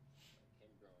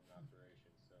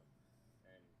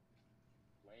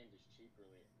land is cheaper,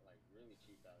 like really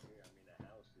cheap out here. I mean, a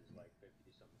house is like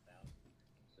 50-something thousand.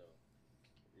 So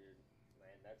you're,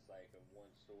 man, that's like a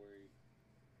 1-story,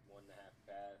 1.5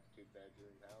 bath,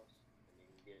 2-bedroom house, and you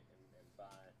can get and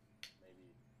buy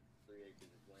maybe 3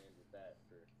 acres of land with that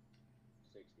for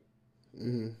 60.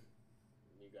 Mm-hmm.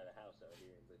 And you got a house out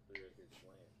here with 3 acres of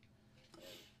land,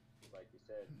 and like you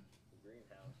said, the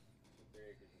greenhouse with 3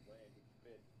 acres of land, you can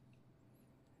fit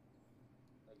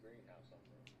a greenhouse on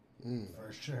there. Mm. For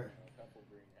sure. A couple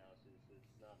greenhouses,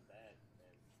 it's not bad,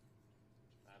 and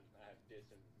I have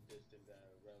distant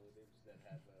relatives that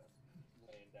have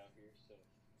land out here, so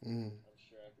Mm. I'm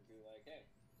sure I could be like, hey,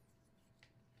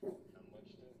 how much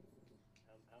for this?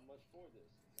 How much to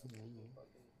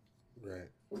fucking Right.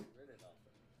 rent it off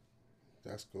of?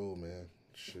 That's cool, man.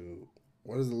 Shoot.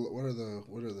 What are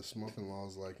the smoking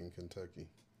laws like in Kentucky?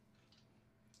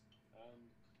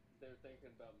 They're thinking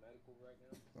about medical right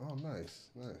now. Oh, nice.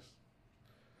 They've been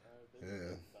Yeah.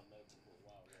 thinking about medical for a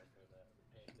while, yeah, but the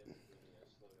pandemic really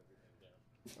slowed everything down.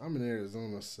 I'm in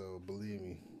Arizona, so believe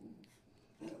me,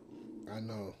 I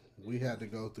know we had to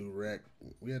go through rec.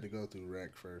 We had to go through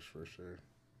rec first for sure.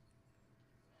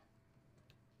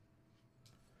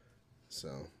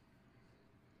 So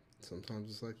sometimes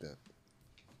it's like that.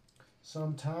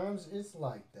 Sometimes it's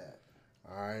like that.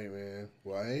 All right, man.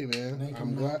 Well, hey, man. Make 'em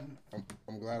I'm glad. know.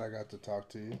 I'm glad I got to talk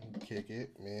to you, kick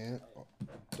it, man.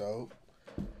 Dope.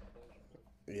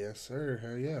 Yes, sir.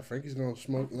 Hell yeah. Frankie's gonna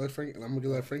smoke. I'm gonna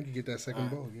let Frankie get that second All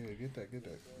bowl. Yeah, get that. I need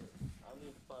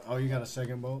to find Oh, you got a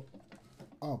second bolt?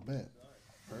 Oh, bet.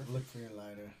 Look for your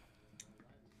lighter.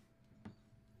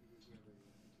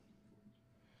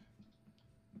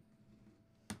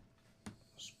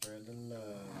 Spread the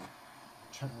love.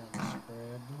 Trying to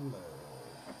spread the love.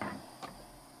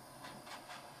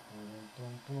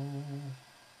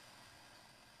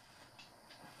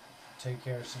 Take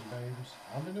care of some babies.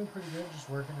 I've been doing pretty good, just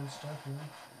working and stuff, you know.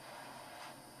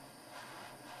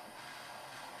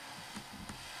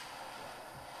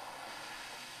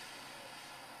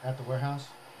 At the warehouse?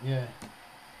 Yeah.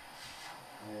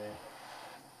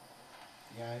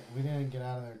 Yeah, we didn't get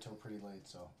out of there till pretty late,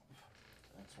 so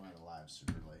that's why the live's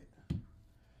super late. But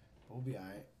we'll be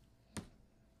alright.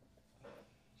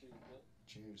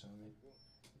 Cheers, homie.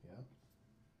 Yep.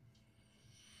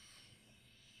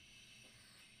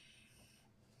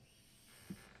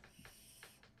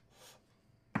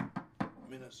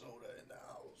 Minnesota in the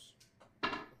house.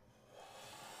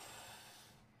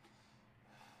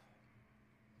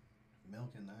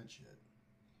 Milking that shit.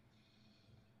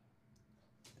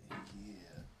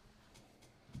 Yeah.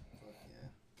 Fuck yeah.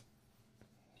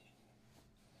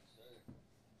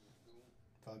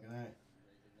 Fucking A.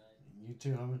 You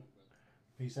too, homie.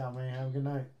 Peace out, man. Have a good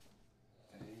night.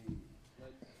 Hey.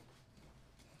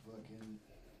 Fucking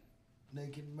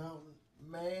Naked Mountain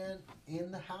Man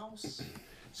in the house.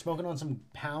 Smoking on some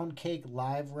pound cake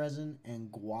live resin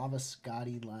and guava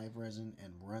Scotty live resin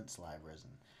and runts live resin.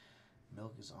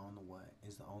 Milk is on the way.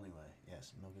 Is the only way.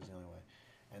 Yes, milk is the only way.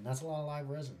 And that's a lot of live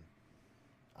resin.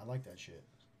 I like that shit.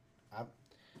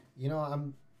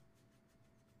 I'm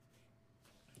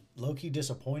low-key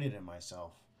disappointed in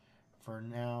myself for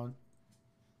now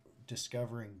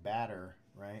discovering batter,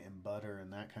 right, and butter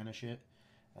and that kind of shit,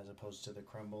 as opposed to the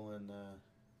crumble and the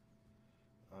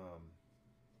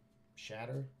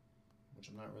shatter, which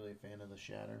I'm not really a fan of the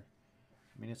shatter.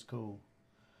 I mean, it's cool,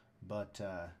 but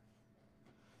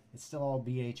it's still all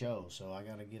BHO, so I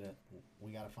gotta get it.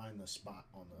 We gotta find the spot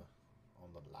on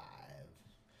the live,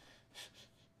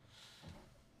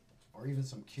 or even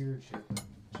some cured shit,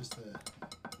 just the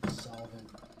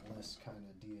solventless kind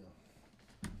of deal.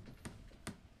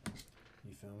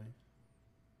 You feel me?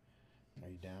 Are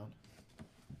you down?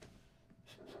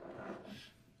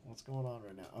 What's going on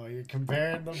right now? Oh, you're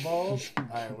comparing the bowls?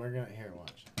 Alright, we're gonna here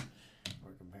watch.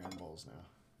 We're comparing bowls now.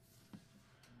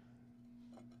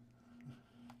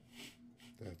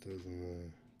 That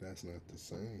doesn't. That's not the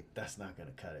same. That's not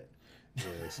gonna cut it.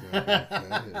 Yeah, it's not gonna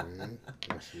cut it, man.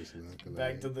 That's just not gonna.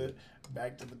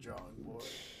 Back to the drawing board.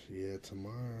 Yeah,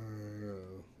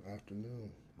 tomorrow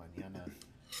afternoon. Mañana.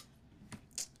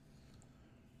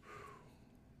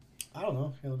 I don't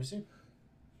know. Here, let me see.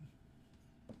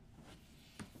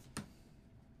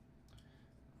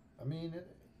 I mean,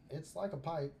 it's like a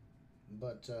pipe,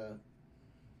 but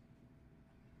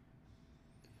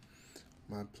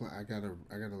I gotta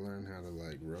learn how to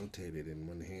like rotate it in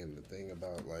one hand. The thing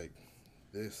about like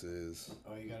this is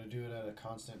oh, you gotta do it at a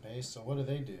constant pace. So what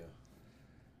do?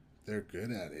 They're good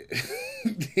at it.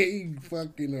 They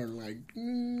fucking are like,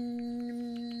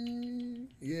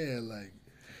 yeah, like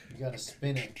You gotta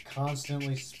spin it,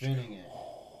 constantly spinning it.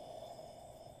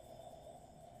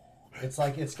 It's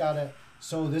like it's gotta.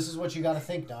 So this is what you gotta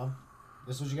think, Dom.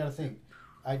 This is what you gotta think.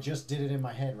 I just did it in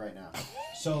my head right now.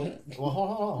 So, well,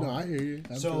 hold on. No, I hear you.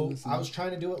 So I was trying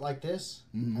to do it like this,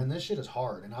 and this shit is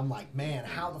hard. And I'm like, man,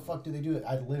 how the fuck do they do it?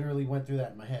 I literally went through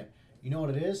that in my head. You know what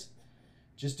it is?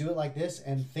 Just do it like this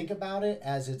and think about it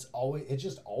as it's always. It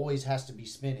just always has to be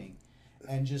spinning,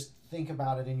 and just think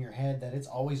about it in your head that it's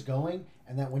always going,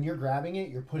 and that when you're grabbing it,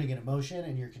 you're putting it in motion,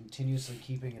 and you're continuously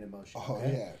keeping it in motion. Oh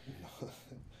okay? yeah,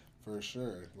 for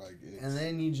sure. Like, And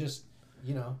then you just,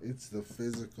 you know. it's the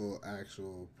physical,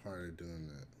 actual part of doing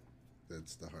that.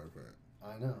 That's the hard part.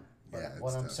 I know. But Yeah, what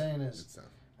it's I'm tough. saying is, It's tough.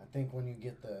 I think when you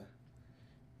get the,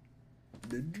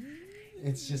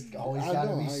 it's just always I got to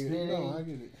know, be I get it. spinning. No, I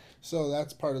get it. So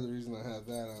that's part of the reason I have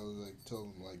that. I was like,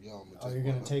 told them like, yo, I'm gonna. You're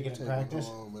gonna take it in take practice?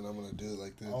 home and I'm gonna do it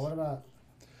like this. Oh, what about?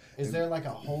 Is there like a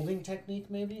holding technique,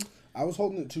 maybe? I was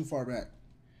holding it too far back.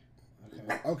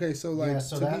 Okay. Okay, so like, Yeah,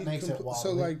 so to that be makes it so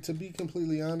wobbly. like, to be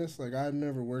completely honest, like I've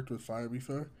never worked with fire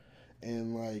before,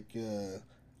 and like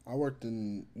I worked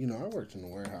in the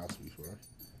warehouse before,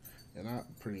 and I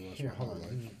pretty much Here, my hold whole on. You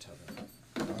life. need to tell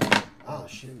them. Oh Oh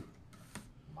shit.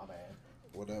 My bad.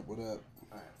 What up? What up?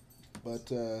 Alright. But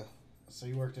So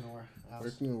you worked in a warehouse.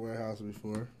 worked in a warehouse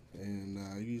before, and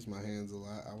I used my hands a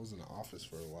lot. I was in the office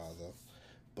for a while though.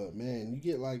 But man, you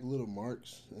get like little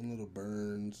marks and little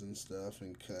burns and stuff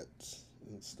and cuts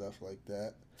and stuff like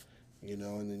that, you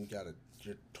know. And then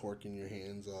you're torquing your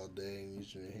hands all day and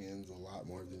using your hands a lot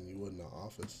more than you would in the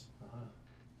office.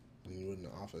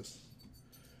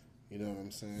 You know what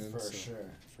I'm saying? For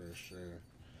sure. For sure.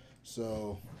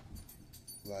 So,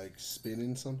 like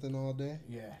spinning something all day.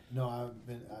 Yeah. No,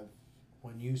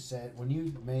 when you said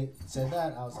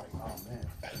that, I was like, oh man.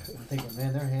 I'm thinking,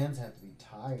 man, their hands have to be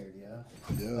tired, yeah.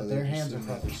 Yo, But their hands are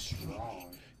probably strong.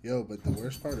 Yo, but the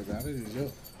worst part about it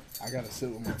is, I gotta sit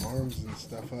with my arms and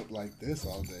stuff up like this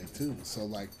all day too. So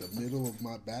like the middle of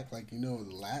my back, like the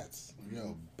lats,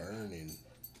 burning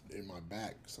in my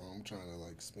back. So I'm trying to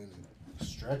like spin it.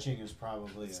 Stretching is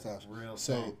probably a real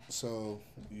thing. So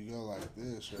you go like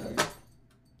this, right?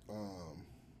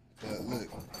 But look.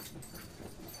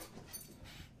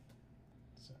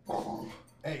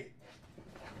 Hey.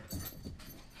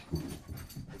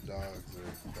 The dogs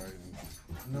are fighting.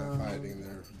 No. Not fighting,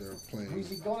 they're playing.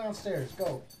 Easy, go downstairs.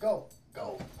 Go. No.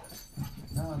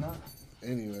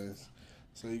 Anyways,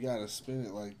 so you gotta spin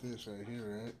it like this right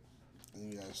here, right?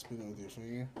 And you gotta spin it with your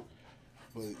finger.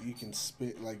 But you can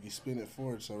spin, like you spin it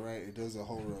forward, so right, it does a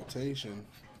whole rotation,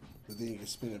 but then you can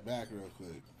spin it back real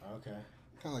quick. Okay.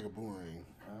 Kind of like a boomerang.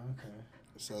 Okay.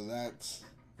 So that's,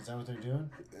 Is that what they're doing?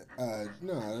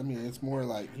 no, I mean, it's more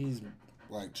like he's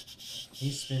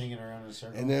spinning it around in a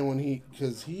circle. And then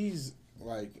because he's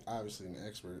like obviously an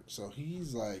expert, so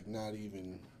he's like not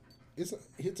even,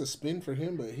 it's a spin for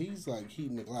him, but he's like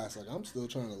heating the glass. Like I'm still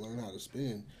trying to learn how to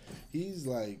spin. He's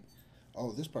like,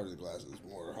 oh, this part of the glass is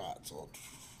more hot, so.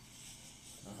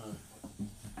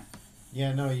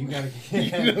 Yeah, no, you gotta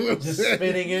You know what just I'm saying?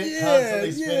 spinning it,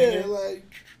 constantly spinning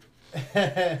like.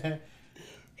 it.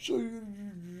 So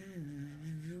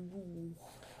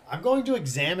I'm going to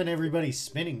examine everybody's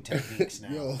spinning techniques now.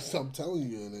 yo, so I'm telling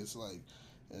you, and it's like,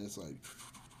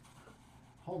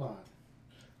 Hold on.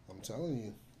 I'm telling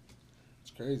you,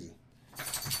 it's crazy.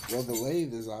 Well, the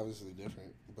lathe is obviously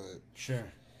different, but Sure.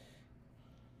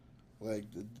 like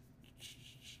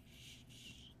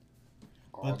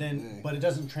But it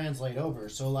doesn't translate over.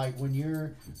 So like when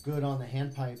you're good on the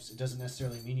hand pipes, it doesn't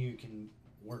necessarily mean you can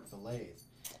work the lathe,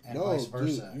 and vice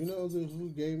versa. Dude, who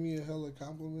gave me a hella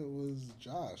compliment was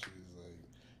Josh. He's like,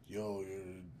 "Yo, your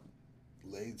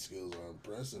lathe skills are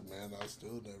impressive, man. I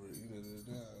still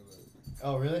never,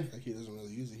 Oh really? Like he doesn't really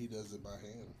use it. He does it by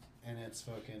hand. And it's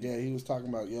fucking. Yeah, he was talking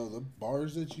about, the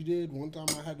bars that you did. One time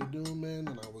I had to do them, man,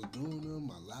 and I was doing them.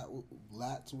 My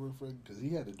lats were because he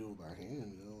had to do it by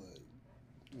hand, like,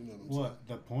 you know what I'm saying?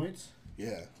 The points?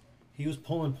 Yeah. He was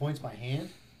pulling points by hand.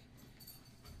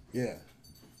 Yeah.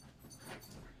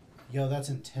 Yo, that's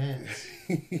intense.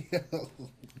 Yo.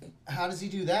 How does he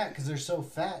do that? Because they're so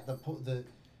fat. That's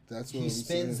what he I'm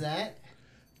spins saying. that.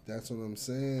 That's what I'm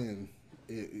saying.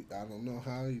 I don't know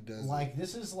how he does Like, it.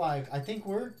 this is like, I think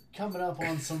we're coming up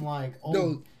on some like old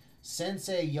No.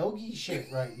 sensei yogi shit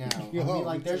right now. Yo, I mean,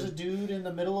 like, me there's too. a dude in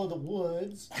the middle of the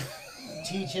woods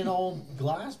teaching old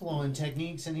glass blowing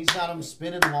techniques, and he's got them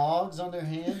spinning logs on their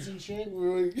hands and shit.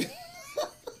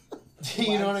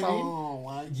 You know what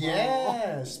I mean?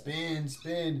 Yeah,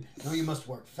 spin. No, you must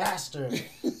work faster.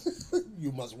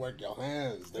 You must work your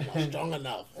hands. They're not strong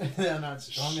enough. They're not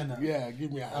strong enough. Yeah,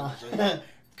 give me a Uh, handshake.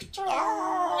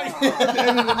 At the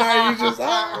end of the night, you just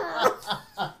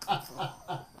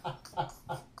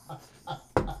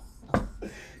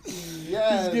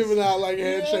Yes. He's giving out like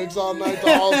handshakes all night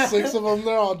to all 6 of them.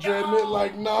 They're all dreading it.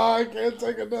 Like, nah, I can't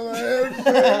take another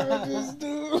handshake with this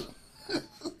dude.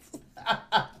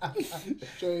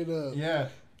 Straight up. Yeah.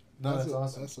 No, that's a,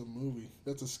 awesome. That's a movie.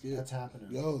 That's a skit. That's happening.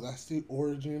 Yo, that's the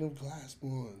origin of Glass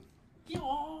One.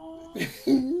 Yo,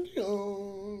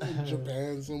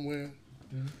 Japan somewhere.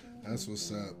 That's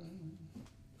what's up.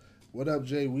 What up,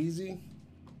 Jay Weezy?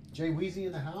 Jay Weezy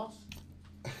in the house?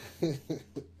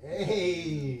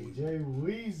 Hey, Jay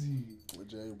Weezy.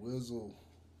 Jay Wizzle.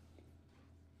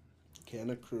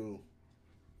 Kanna Crew.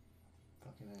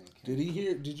 Did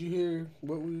you hear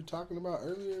what we were talking about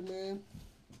earlier, man?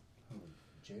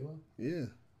 J-Lo? Yeah.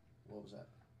 What was that?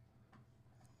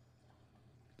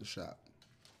 The shop.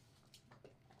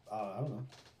 I don't know.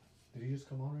 Did he just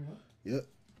come on right now? Yep.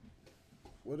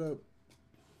 What up?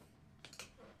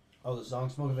 Oh, the song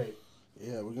Smoke and Vape.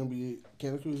 Yeah, we're gonna be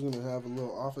Kanna Crew's gonna have a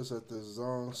little office at the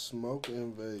Zong Smoke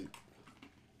and Vape.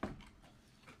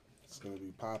 It's gonna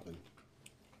be popping.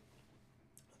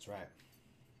 That's right.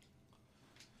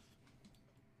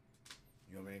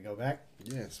 You want me to go back?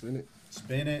 Yeah, spin it.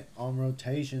 Spin it on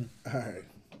rotation. All right.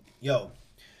 Yo,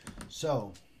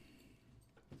 so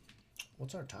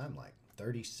what's our time like?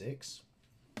 36.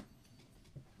 Very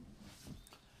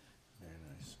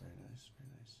nice, very nice, very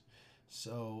nice.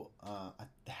 So I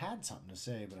had something to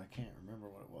say, but I can't remember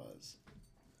what it was.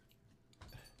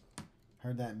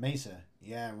 Heard that Mesa,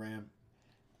 yeah, Ram,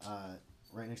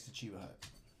 right next to Chiba Hut.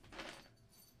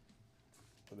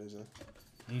 What is it?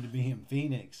 Need to be in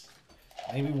Phoenix.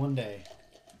 Maybe one day.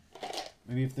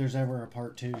 Maybe if there's ever a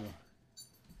part 2.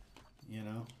 You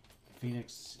know?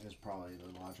 Phoenix is probably the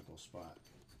logical spot.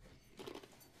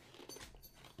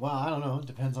 Well, I don't know. It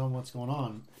depends on what's going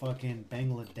on. Fucking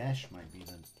Bangladesh might be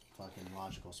the fucking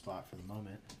logical spot for the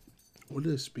moment. What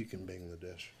is speak in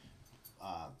Bangladesh?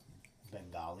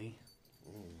 Bengali.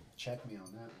 Check me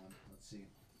on that one. Let's see.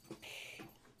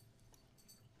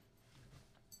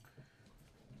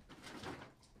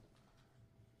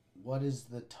 What is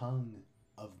the tongue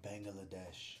of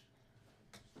Bangladesh?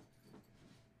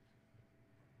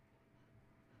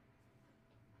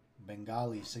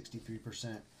 Bengali,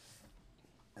 63%.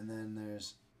 And then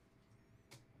there's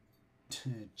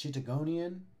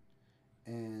Chittagonian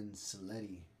and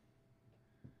Sylheti.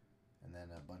 And then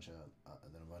a bunch of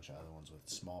other ones with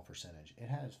small percentage. It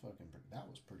has that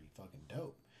was pretty fucking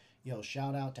dope. Yo,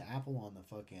 shout out to Apple on the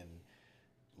fucking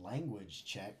language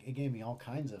check. It gave me all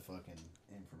kinds of fucking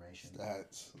information.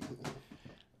 Stats.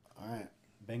 All right,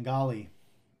 Bengali,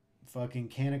 fucking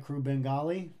Kanna Crew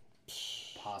Bengali,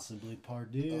 possibly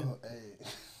Pardue. Oh, hey.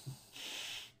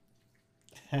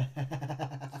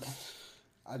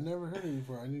 I never heard it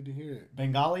before. I need to hear it.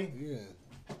 Bengali. Yeah.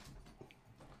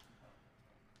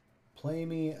 Play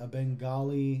me a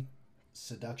Bengali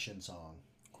seduction song.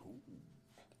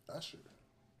 Usher.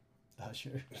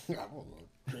 Usher. I don't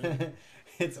know.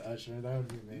 It's Usher. That would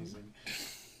be amazing.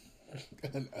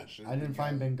 An Usher. I didn't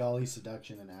find Bengali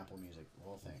seduction in Apple Music.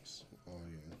 Well, thanks. Oh,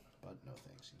 yeah. But no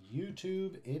thanks.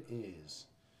 YouTube, it is.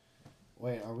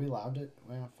 Wait, are we allowed to?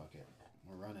 Well, fuck it.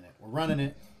 We're running it. We're running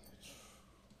it.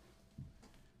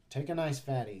 Take a nice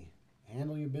fatty.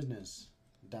 Handle your business,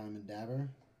 Diamond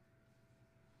Dabber.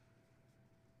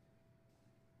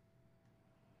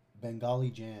 Bengali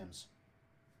jams.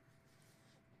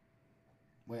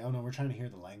 Wait, oh no, we're trying to hear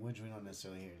the language. We don't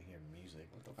necessarily hear music.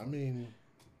 What the fuck? I mean,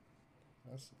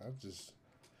 I just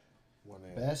want to.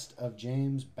 Best of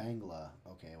James Bangla.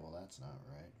 Okay, well that's not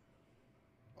right.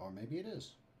 Or maybe it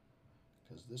is.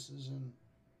 Because this isn't.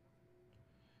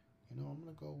 You know, I'm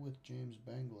going to go with James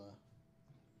Bangla.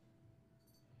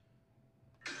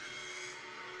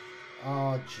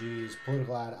 Oh, jeez.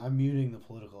 Political ad. I'm muting the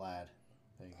political ad.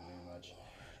 Thank you very much.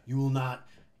 You will not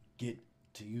get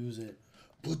to use it.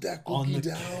 Put that On cookie the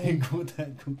down. cake. Put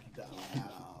that cookie down.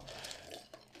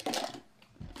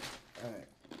 Alright.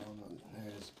 Hold on. There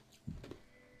it is.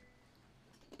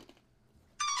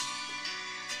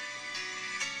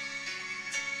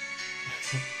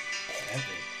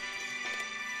 Epic.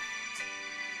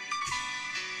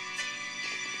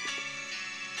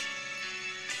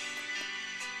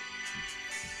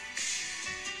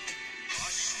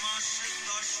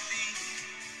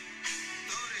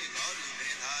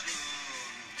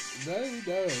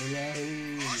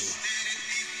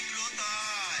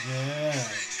 Yeah.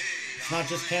 It's not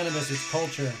just cannabis, it's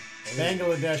culture.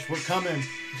 Bangladesh, we're coming.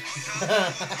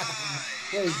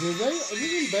 Wait,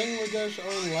 didn't Bangladesh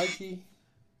own Likey?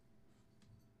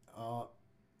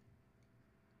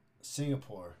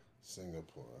 Singapore.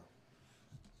 Singapore.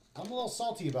 I'm a little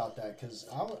salty about that because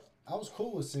I was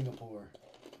cool with Singapore.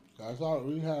 I thought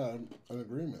we had an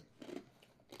agreement.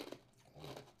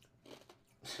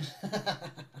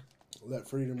 Let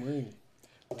freedom ring.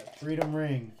 Let freedom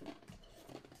ring.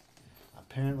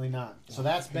 Apparently not. So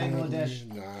that's Bangladesh.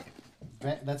 Not.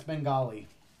 That's Bengali.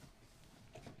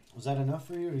 Was that enough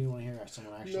for you, or do you want to hear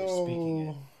someone actually speaking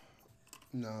it?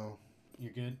 No.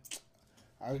 You're good?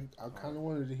 I kind of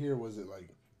wanted to hear, was it like,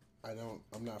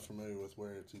 I'm not familiar with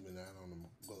where it's even at on the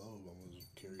globe. I was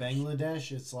curious.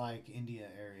 Bangladesh, it's like India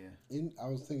area. I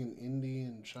was thinking India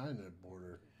and China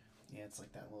border. Yeah, it's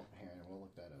like that little. Here, we'll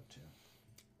look that up too.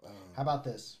 How about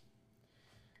this?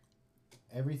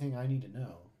 Everything I need to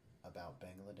know about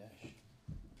Bangladesh.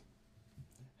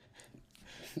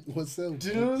 What's that?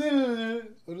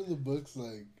 What are the books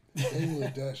like?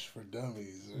 Bangladesh for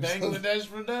dummies. Bangladesh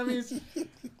for dummies.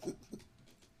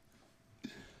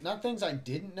 Not things I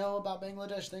didn't know about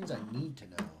Bangladesh, things I need to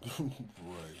know.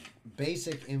 Right.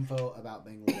 Basic info about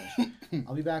Bangladesh.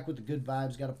 I'll be back with the good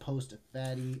vibes. Got to post a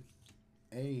fatty.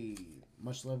 Hey,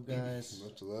 much love, guys.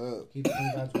 Much love. Keep the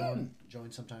good vibes going.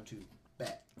 Join sometime too.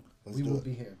 Bet. We will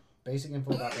be here. Basic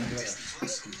info about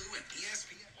Bangladesh.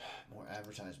 More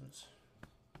advertisements.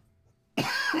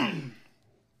 Here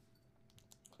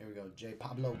we go. J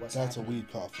Pablo, what's That's happening? a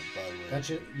weed coffin, by the way.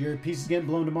 That's it. Your piece is getting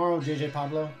blown tomorrow, JJ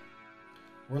Pablo.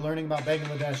 We're learning about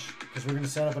Bangladesh because we're going to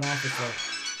set up an office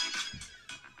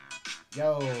there.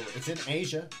 Yo, it's in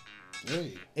Asia.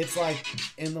 Hey. It's like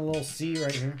in the little sea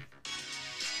right here.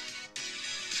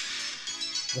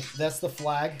 That's the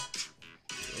flag.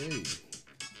 Hey.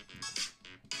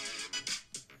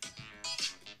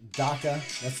 Dhaka.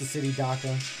 That's the city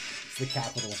Dhaka. It's the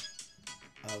capital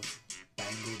of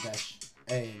Bangladesh.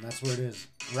 Hey, and that's where it is.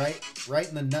 Right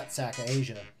in the nutsack of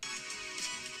Asia.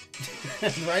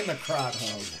 Right in the crotch.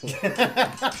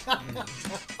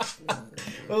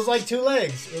 It was like 2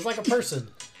 legs. It was like a person.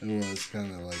 It was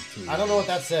kind of like. I don't know what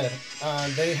that said.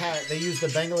 They used the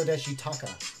Bangladeshi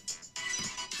taka.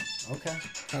 Okay.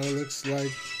 Kind of looks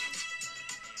like.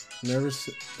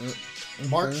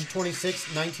 March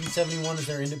 26, 1971 is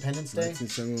their Independence Day.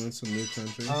 1971, some new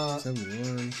country.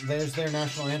 71. There's their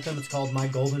national anthem. It's called My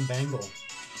Golden Bangle.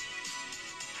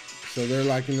 So they're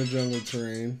like in the jungle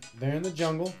terrain. They're in the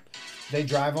jungle. They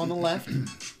drive on the left.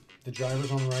 The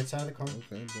driver's on the right side of the car.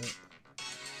 Okay,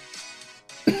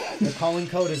 bet. The calling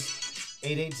code is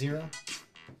 880.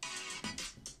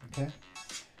 Okay.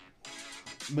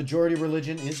 Majority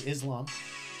religion is Islam.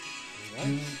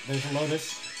 There's a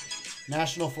lotus.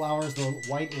 National flower is the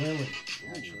white lily.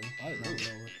 Actually, lotus.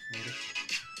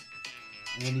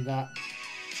 And then you got,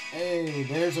 hey,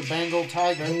 there's a Bengal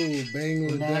tiger. Oh,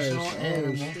 Bangladesh. National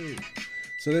animal. Shit.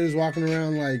 So they're just walking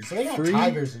around like So they got free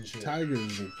tigers and shit.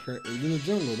 Tigers in the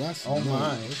jungle. That's Oh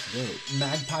my. That's dope.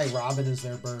 Magpie robin is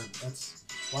their bird.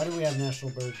 Why do we have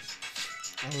national birds?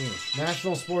 I don't know.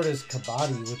 National sport is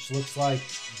kabaddi, which looks like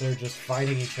they're just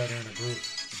fighting each other in a group.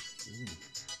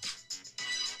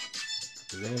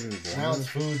 Is that what it is? Now it's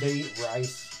food. They eat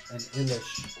rice and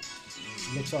ilish.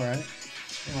 Looks alright.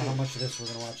 I don't know how much of this we're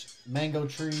going to watch. Mango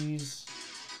trees.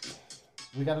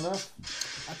 We got enough?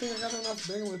 I think I got enough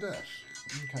Bangladesh.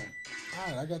 Okay.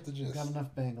 Alright, I got the We gist. got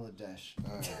enough Bangladesh.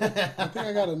 Alright. I think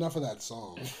I got enough of that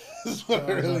song. That's what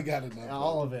I really got enough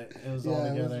All of it. It was all Yeah,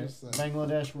 it together. was just,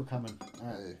 Bangladesh, we're coming.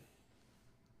 Alright. Hey.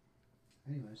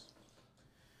 Anyways.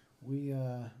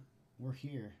 We're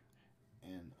here.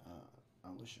 And I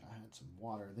wish I had some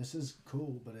water. This is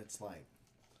cool, but it's like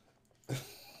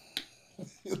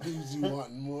It leaves you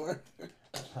wanting more.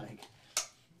 like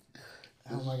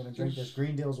how am I gonna drink this?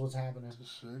 Green Deal's what's happening.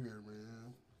 Sugar,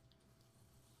 man.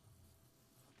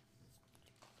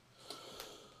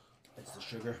 It's the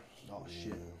sugar. Oh shit.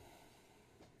 Yeah.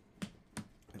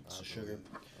 It's the sugar.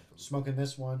 Smoking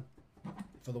this one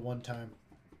for the one time.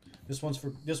 This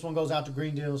one goes out to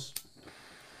Green Deals.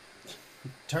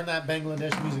 Turn that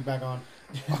Bangladesh music back on.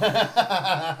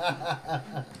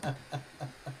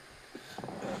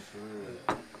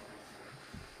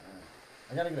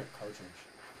 I gotta get a cartridge.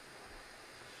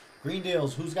 Green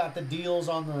Deals. Who's got the deals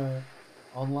on the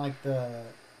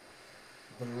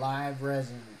live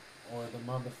resin or the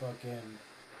motherfucking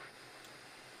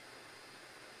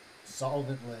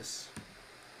solventless?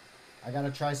 I gotta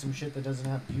try some shit that doesn't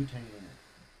have butane in it.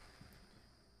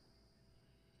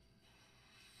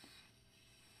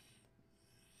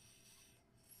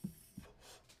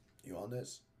 You on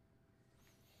this?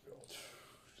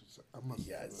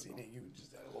 Yeah, I seen it. You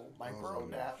just had a little micro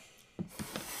nap.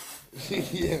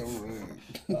 Yeah, right.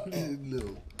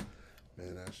 Little.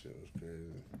 Man, that shit was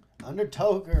crazy.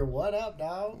 Undertoker, what up,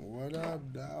 dog? What up,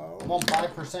 dog? I'm on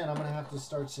 5%. I'm gonna have to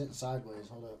start sitting sideways.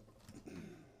 Hold up.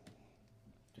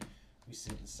 We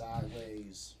sitting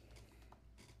sideways.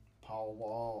 Paul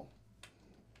Wall.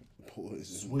 Poison.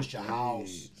 Swish a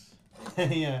house.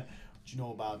 Yeah. What you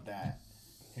know about that?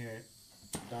 Here,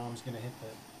 Dom's gonna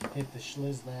hit the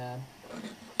schliz lab.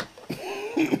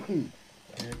 Here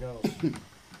it goes.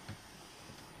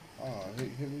 Oh,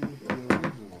 hit me with the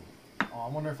original. Oh, I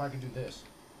wonder if I can do this.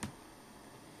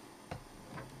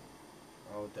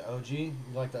 Oh, with the OG? You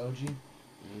like the OG? I'm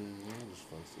just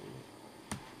fussing with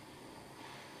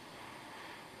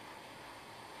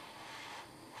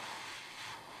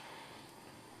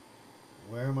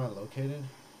Where am I located?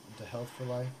 The Health for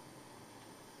Life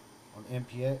on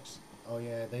MPX. Oh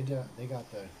yeah, they got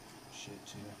the shit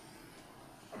too.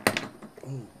 it.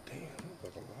 Oh, damn.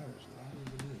 But the water's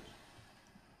louder than this.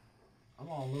 I'm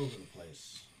all over the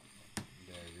place.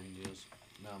 There, Green Deals.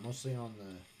 No, mostly on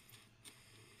the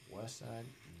west side.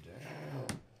 Damn.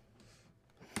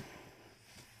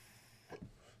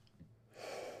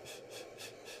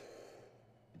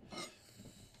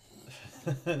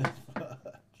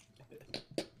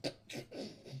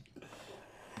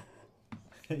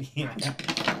 Yeah,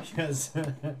 because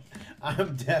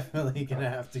I'm definitely gonna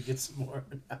have to get some more.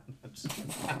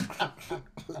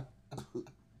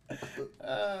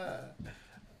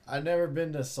 I've never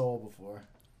been to Seoul before.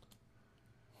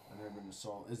 I've never been to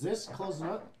Seoul. Is this closing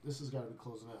up? This has got to be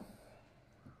closing up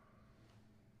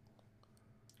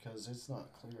because it's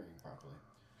not clearing properly.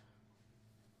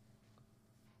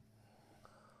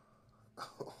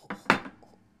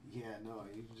 Yeah, no,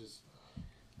 you just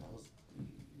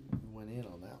you went in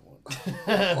on that one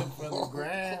for the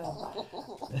ground.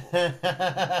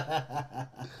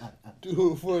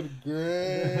 Do it for the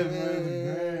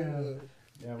grand.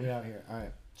 Yeah, we out here. All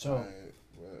right, so Alright,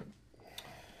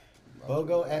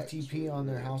 BOGO FTP on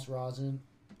their house rosin.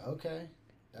 Okay,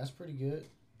 that's pretty good.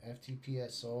 FTP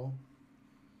at Seoul.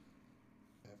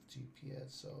 FTP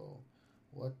at Seoul.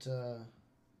 What?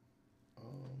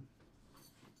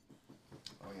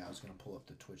 Oh yeah, I was gonna pull up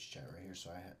the Twitch chat right here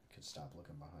so I could stop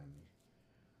looking behind me.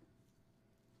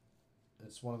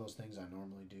 It's one of those things I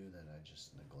normally do that I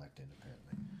just neglected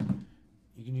apparently.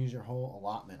 You can use your whole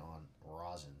allotment on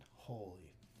rosin.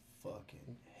 Holy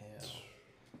fucking hell!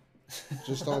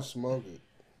 Just don't smoke it.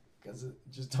 Cause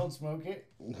just don't smoke it.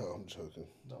 No, I'm joking.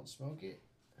 Don't smoke it.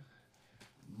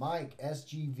 Mike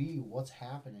SGV, what's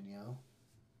happening, yo?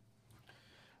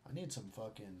 I need some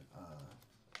fucking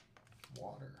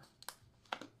water.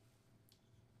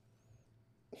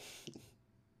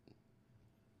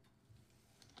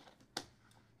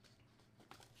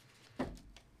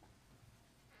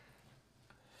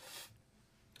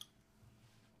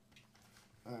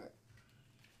 Alright.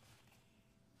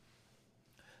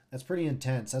 That's pretty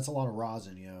intense. That's a lot of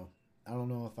rosin, yo. I don't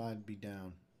know if I'd be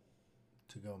down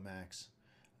to go max.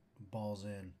 Balls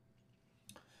in.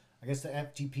 I guess the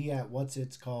FTP at what's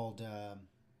it's called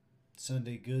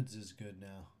Sunday Goods is good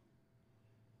now.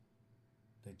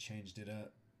 They changed it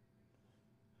up.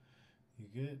 You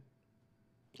good?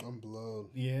 I'm blowed.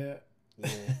 Yeah.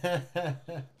 Yeah.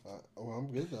 Well,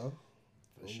 I'm good though.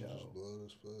 For I'm sure. just blowed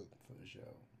as fuck. For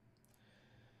sure.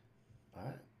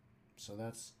 Alright. So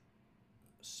that's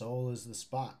Seoul is the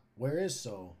spot. Where is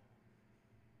Seoul?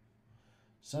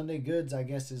 Sunday Goods, I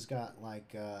guess, has got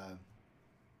like buy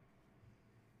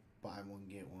one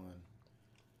get one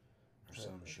or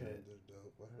some shit. They're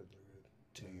dope. I heard they're good.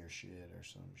 2-year shit or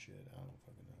some shit. I don't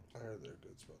fucking know. I heard they're a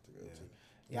good spot to go to.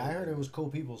 Yeah, I heard it was cool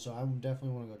people, so I definitely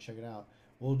want to go check it out.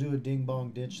 We'll do a ding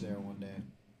bong ditch there one day.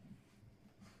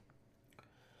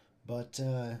 But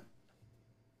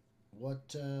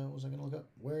what was I gonna look up?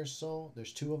 Where's Seoul?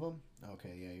 There's 2 of them.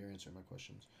 Okay, yeah, you're answering my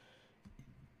questions.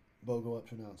 BOGO up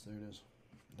to announce. There it is.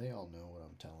 They all know what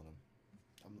I'm telling them.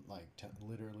 I'm like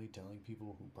literally telling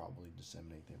people who probably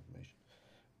disseminate the information.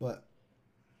 But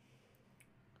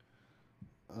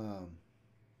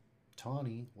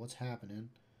Tawny, what's happening?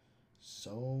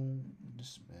 Soul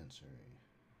Dispensary.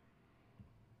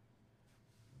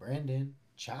 Brandon,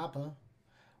 chopper.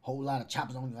 Whole lot of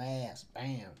choppers on your ass.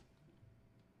 Bam.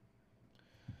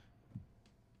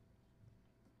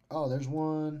 Oh, there's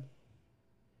one.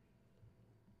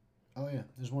 Oh yeah,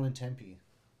 there's one in Tempe.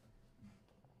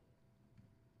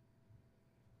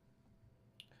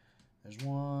 There's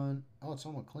one. Oh, it's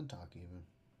on McClintock even.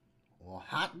 Well,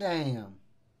 hot damn.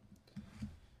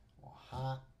 Well,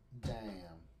 hot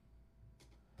damn.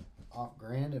 Off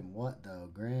Grandin, what though?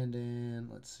 Grandin,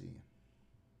 let's see.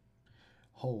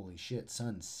 Holy shit,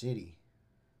 Sun City.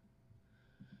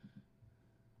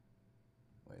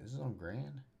 Wait, this is on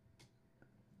Grand?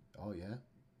 Oh yeah,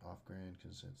 off Grand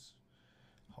because it's.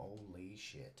 Holy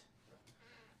shit.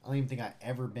 I don't even think I've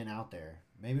ever been out there.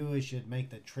 Maybe we should make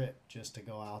the trip just to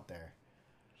go out there.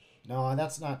 No,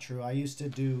 that's not true. I used to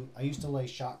lay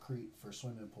shotcrete for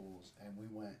swimming pools, and we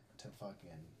went to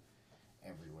fucking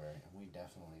everywhere, and we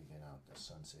definitely been out to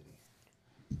Sun City.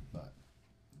 But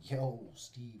yo,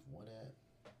 Steve, what up?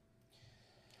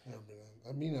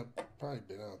 I mean, I've probably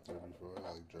been out there before.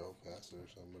 I like drove past it or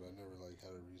something, but I never like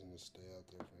had a reason to stay out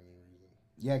there for any reason.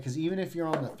 Yeah, because even if you're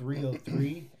on the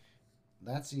 303,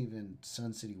 that's even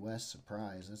Sun City West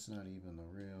Surprise. That's not even the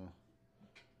real.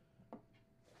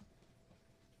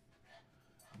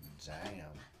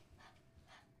 Damn.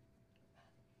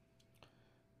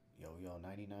 Yo,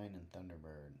 99 and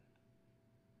Thunderbird.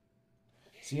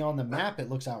 See, on the map it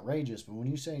looks outrageous, but when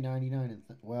you say 99 and...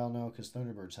 well, no, because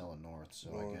Thunderbird's hella north,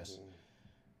 so I guess...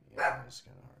 yeah, it's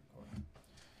kind of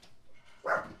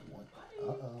hardcore.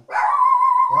 Uh-oh.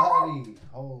 Buddy!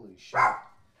 Holy shit.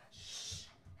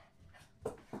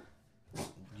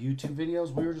 YouTube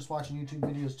videos? We were just watching YouTube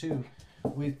videos, too.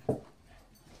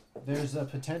 There's a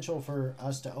potential for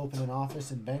us to open an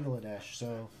office in Bangladesh,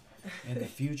 so... in the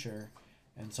future.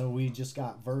 And so we just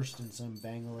got versed in some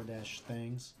Bangladesh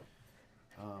things.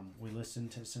 We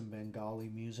listened to some Bengali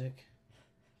music.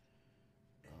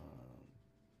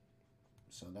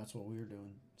 So that's what we were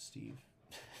doing, Steve.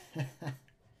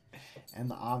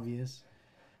 And the obvious.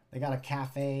 They got a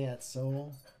cafe at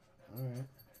Seoul. Alright.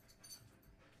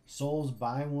 Seoul's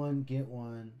buy one, get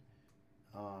one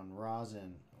on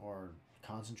rosin or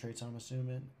concentrates, I'm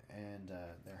assuming. And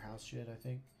their house shit, I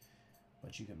think.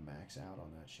 But you can max out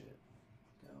on that shit.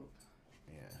 Dope.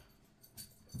 Yeah.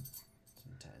 It's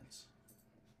intense.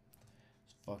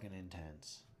 It's fucking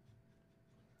intense.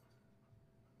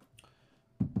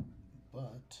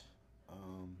 But,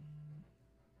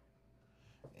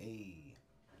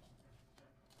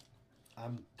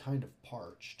 I'm kind of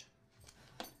parched.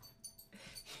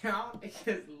 Y'all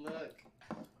niggas look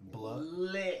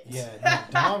lit. Yeah, no,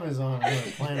 Dom is on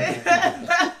another planet.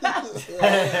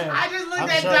 I just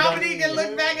looked at sure Dominique and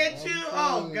looked back at you.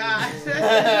 Oh, gosh.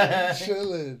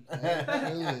 Chilling.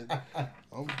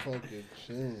 I'm fucking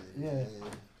chilling. Yeah. Man.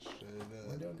 Straight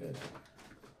We're up. doing good.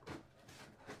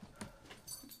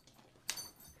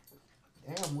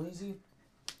 Damn, Wheezy.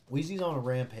 Wheezy's on a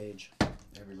rampage,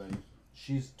 everybody.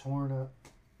 She's torn up a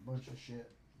bunch of shit.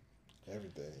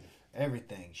 Everything.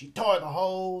 She tore the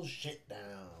whole shit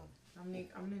down.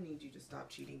 Dominique, I'm gonna need you to stop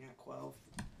cheating at Quelf.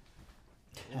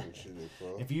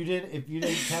 If you didn't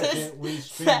catch it, we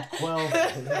streamed 12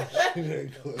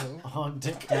 on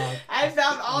TikTok. I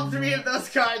found all three of those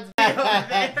cards over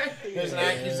there. There's an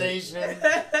accusation.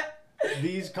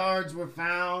 These cards were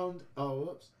found. Oh,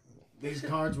 whoops. These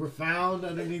cards were found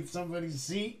underneath somebody's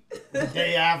seat the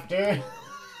day after.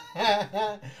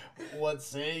 What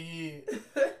say ye?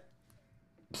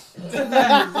 Stupid.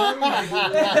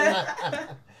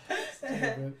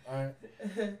 Alright.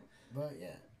 But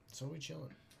yeah, so we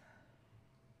chilling.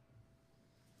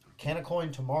 Kanna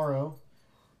Coin tomorrow.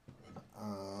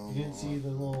 You didn't see the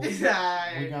little... we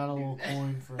got a little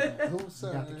coin for the... Who We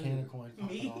got the Kanna Coin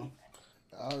popping off.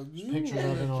 You Pictures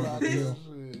of it on the deal.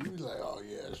 You be like, oh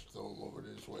yeah, it's thrown over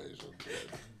this way, so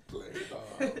play it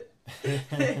off.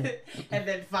 And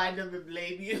then find them and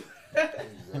blame you.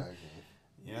 Exactly.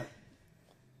 Yep.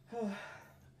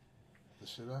 The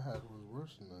shit I had was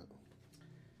worse than that.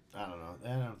 I don't know.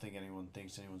 I don't think anyone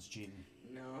thinks anyone's cheating.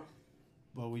 No.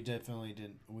 But we definitely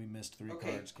didn't. We missed 3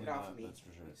 cards clean up. That's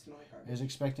for sure. It's not hard. Is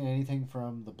expecting anything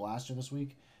from the Blaster this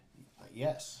week?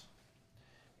 Yes.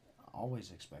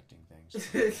 Always expecting things.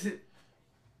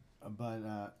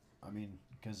 But, I mean,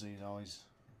 because he's always...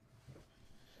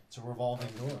 It's a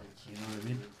revolving door. You know what I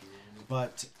mean?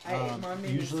 But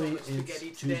usually so it's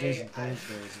Tuesdays and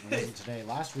Thursdays. And it wasn't today.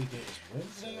 Last week it was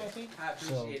Wednesday, I think. I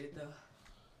appreciate it, though.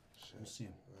 Shit, see. I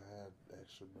had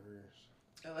extra burgers.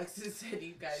 Alexis said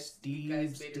you guys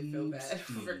made her feel bad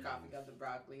for coughing on the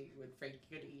broccoli when Frank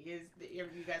couldn't eat his.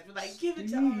 You guys were like, give it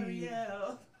to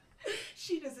Ariel.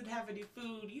 She doesn't have any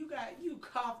food. You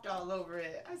coughed all over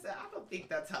it. I said, I don't think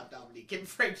that's how Dominique and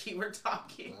Frankie were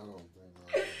talking. I don't think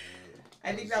that was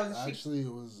I think that was actually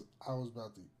it was. I was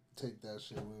about to take that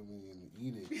shit with me and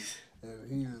eat it,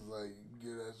 and he was like,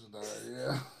 "Get that shit out."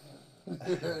 Yeah.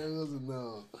 It wasn't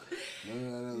no. None of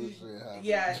that other shit happened.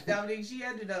 Yeah, Dominique, she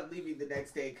ended up leaving the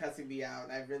next day, cussing me out.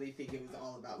 I really think it was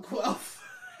all about Quelf.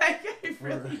 I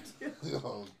really do.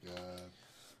 Oh god.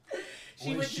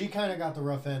 She kind of got the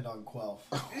rough end on Quelf.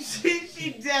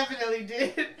 She definitely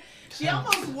did. She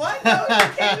almost won though. She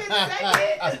came in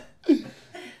second.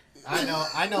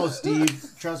 I know,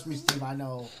 Steve. Trust me, Steve. I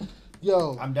know.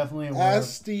 Yo, I'm definitely aware. Ask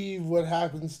Steve what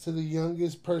happens to the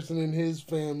youngest person in his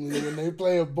family when they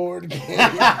play a board game.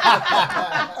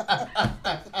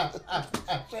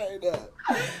 Straight up.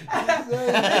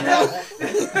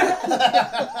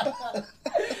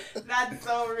 That's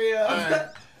so real. Right.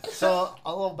 So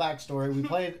a little backstory: we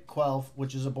played Quelf,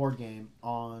 which is a board game,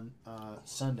 on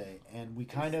Sunday, and we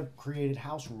kind of created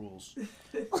house rules.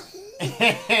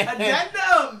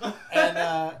 Addendum.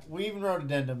 And we even wrote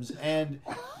addendums, and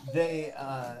they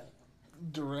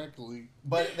Directly.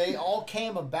 but they all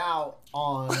came about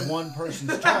on one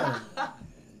person's turn.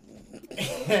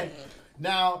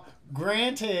 Now,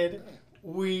 granted,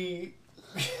 we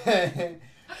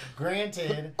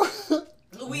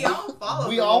We all followed.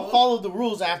 we all followed the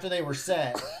rules after they were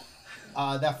set.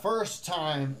 That first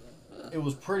time, it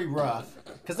was pretty rough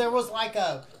because there was like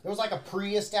a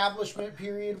pre-establishment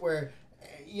period where,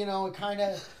 you know, it kind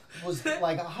of was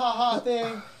like a ha-ha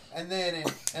thing, and then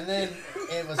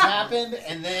it was happened,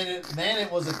 and then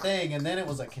it was a thing, and then it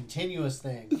was a continuous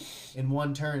thing in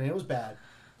one turn. It was bad.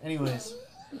 Anyways.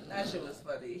 That shit was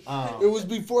funny. It was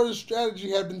before the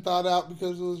strategy had been thought out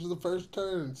because it was the first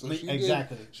turn. So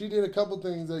she did a couple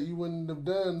things that you wouldn't have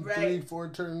done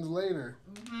 3-4 turns later.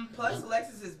 Mm-hmm. Plus,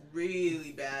 Alexis is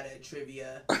really bad at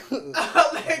trivia.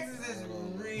 Alexis is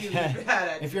really bad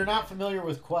at If you're not familiar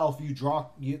with Quelf,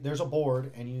 there's a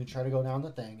board, and you try to go down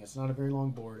the thing. It's not a very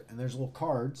long board, and there's little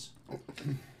cards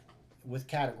with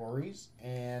categories,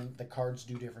 and the cards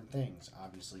do different things,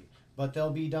 obviously. But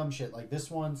they'll be dumb shit. Like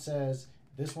this one says...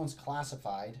 This one's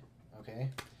classified, okay,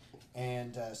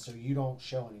 and so you don't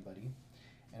show anybody,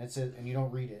 and it says, and you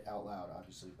don't read it out loud,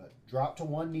 obviously. But drop to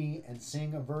one knee and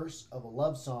sing a verse of a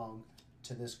love song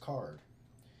to this card,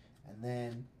 and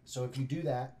then so if you do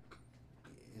that,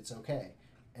 it's okay.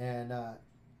 And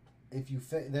if you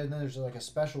then there's like a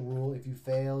special rule: if you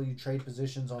fail, you trade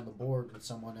positions on the board with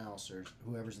someone else or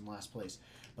whoever's in last place.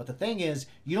 But the thing is,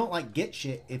 you don't like get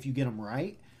shit if you get them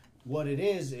right. What it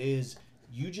is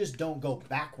you just don't go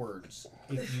backwards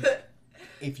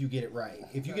if you get it right.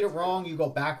 If you get it wrong, you go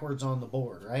backwards on the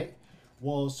board, right?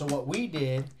 Well, so what we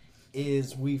did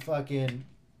is we fucking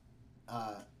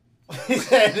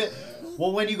said,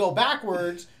 well, when you go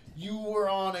backwards, you were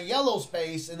on a yellow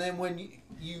space, and then when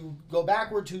you go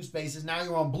backward 2 spaces, now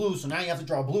you're on blue, so now you have to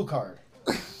draw a blue card.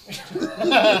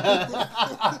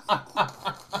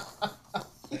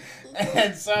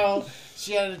 And so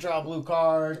she had to draw a blue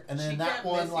card, and then that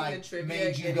one like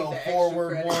made you go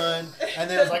forward one, and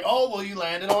then it was like, oh well, you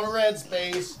landed on a red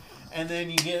space, and then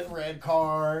you get a red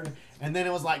card, and then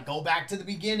it was like go back to the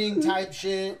beginning type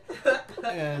shit,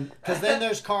 and because then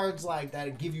there's cards like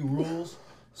that give you rules.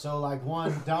 So like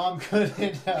one, Dom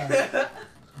couldn't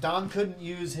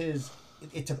use his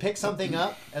to pick something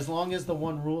up as long as the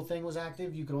one rule thing was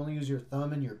active. You could only use your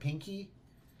thumb and your pinky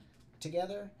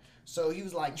together. So he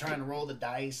was like trying to roll the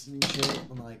dice and shit.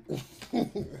 I'm like, but the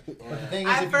thing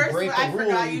is, if you break the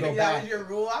rule, you go back. That was your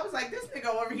rule. I was like, this nigga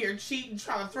over here cheating,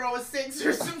 trying to throw a 6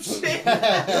 or some shit. No,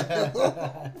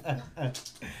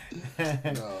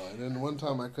 and then one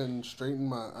time I couldn't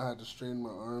I had to straighten my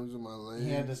arms and my legs.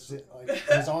 He had to sit, like,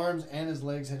 his arms and his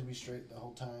legs had to be straight the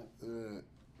whole time.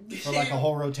 For like a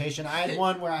whole rotation. I had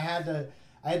one where I had to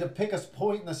pick a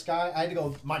point in the sky. I had to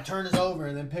go, my turn is over,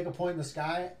 and then pick a point in the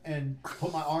sky and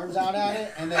put my arms out at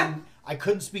it, and then I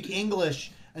couldn't speak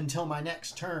English until my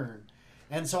next turn.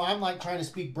 And so I'm like trying to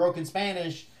speak broken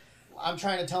Spanish. I'm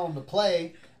trying to tell them to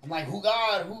play. I'm like, who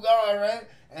God, right?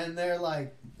 And they're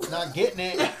like, not getting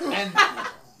it.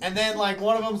 And then like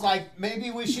one of them's like, maybe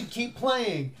we should keep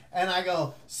playing. And I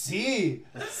go, see.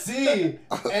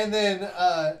 And then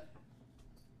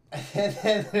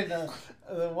the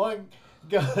one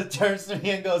turns to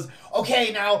me and goes,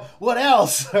 okay, now what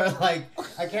else? Or like,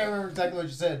 I can't remember exactly what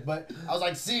you said, but I was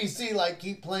like, see, like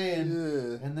keep playing.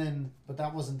 Yeah. And then, but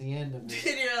that wasn't the end of it.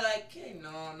 And you're like, okay,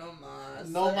 no mas.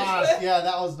 No mas. Yeah,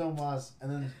 that was no mas. And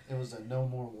then it was a no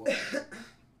more war kind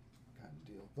of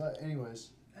deal. But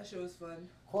anyways. That shit was fun.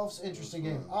 Quelf's interesting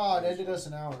game. Oh, it ended us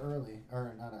an hour early.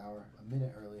 Or not an hour, a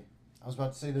minute early. I was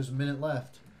about to say there's a minute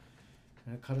left.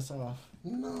 And it cut us off.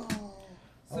 No.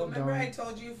 So remember I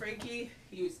told you, Frankie,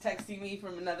 he was texting me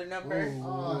from another number?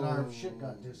 Oh, and our shit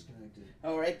got disconnected.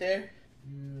 Oh, right there?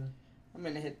 Yeah. I'm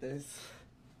going to hit this.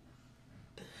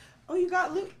 Oh, you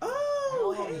got loot.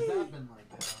 Oh, How long hey. has that been like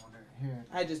that, I wonder? Here.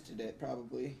 I just did it,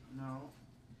 probably. No.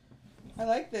 I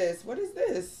like this. What is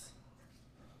this?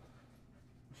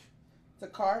 It's a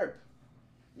carp.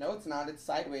 No, it's not. It's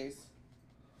sideways.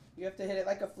 You have to hit it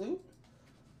like a flute?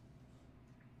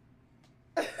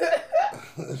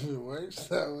 If it works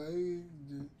that way,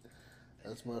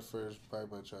 that's my first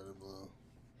pipe I try to blow.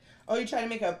 Oh, you're trying to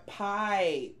make a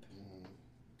pipe. Mm-hmm.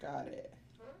 Got it.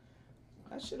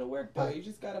 That should have worked though. You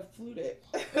just gotta flute it.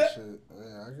 That shit,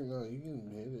 yeah, I can know. You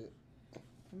can hit it.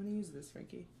 I'm gonna use this,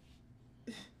 Frankie.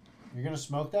 You're gonna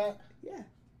smoke that? Yeah.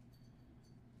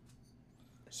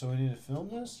 So we need to film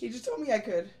this? He just told me I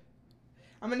could.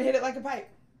 I'm gonna hit it like a pipe.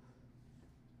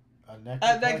 A neck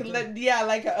Like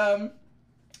reflector?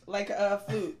 like a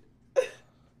flute.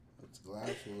 It's glass.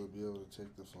 Will it be able to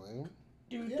take the flame?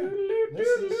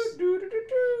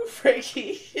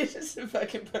 Frankie, you just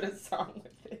fucking put a song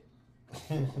with it.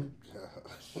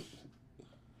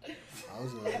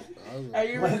 Are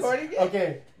you recording it?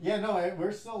 Okay. Yeah, no,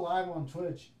 we're still live on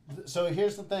Twitch. So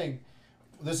here's the thing.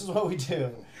 This is what we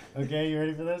do. Okay, you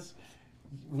ready for this?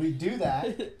 We do that,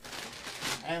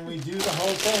 and we do the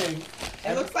whole thing.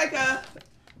 It looks like a...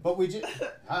 But we just...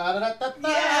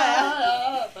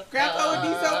 Yeah. Grandpa would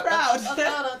be so proud.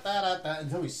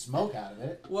 Until we smoke out of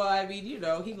it. Well, I mean, you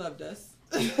know, he loved us.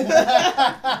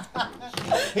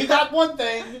 He got one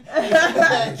thing.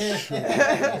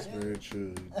 That's very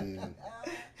true.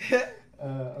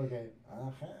 Okay.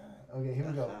 Okay, here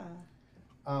we go.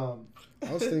 I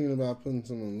was thinking about putting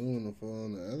some aluminum foil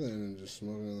on the other end and just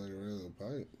smoking it like a regular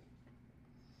pipe.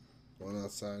 Going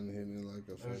outside and hitting it like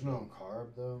a... There's no carb,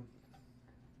 though.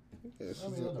 Yeah, it's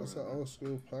an old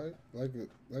school pipe. Like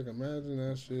imagine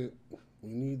that shit. We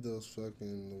need those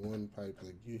fucking the one pipe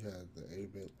like you had, the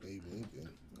Abe Lincoln.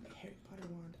 Harry Potter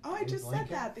wand. Oh, I just said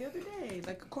that the other day,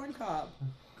 like a corn cob.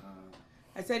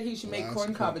 I said he should make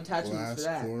corn cob attachments for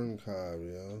that. Corn cob,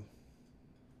 yo.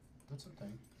 That's a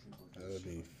thing. That'd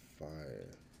be fire.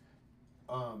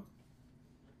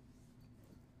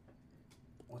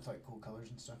 What's like cool colors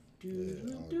and stuff?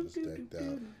 Yeah, all just decked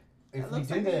out. If That we looks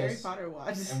do like a Harry this, Potter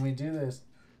watch. and we do this,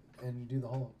 and you do the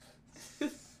whole,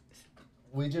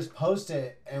 we just post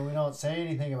it, and we don't say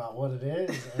anything about what it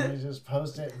is, and we just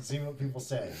post it and see what people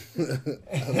say.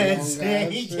 And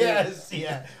see, yes,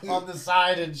 yeah, on the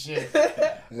side and shit.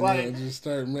 And Like, then just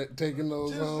start taking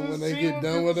those just home to when they see get what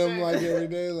done with people them say. like every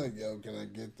day. Like, yo, can I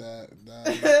get that?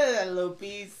 That little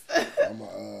piece.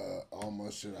 All my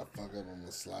shit I fuck up, I'm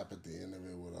gonna slap at the end of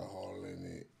it with a hole in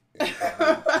it.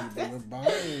 And people are buying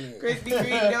it. Krispy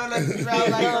Kreme donuts smell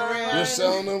like a They're red.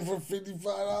 selling them for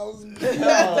 $55 a piece,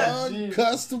 Oh, dog. shit.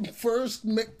 Custom first,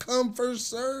 come first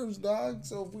serves, dog.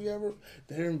 So if we ever,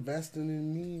 they're investing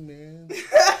in me, man.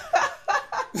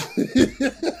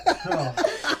 oh,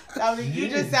 I mean, you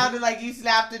just sounded like you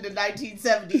snapped into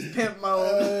 1970s pimp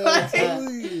mode.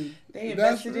 Totally. They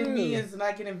That's invested in me real. as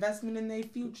like an investment in their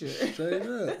future. Straight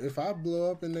up. If I blow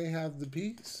up and they have the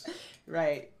piece,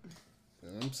 Right.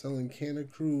 and I'm selling Kanna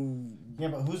Crew. yeah,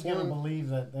 but who's gonna Corn- believe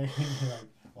that they? Like,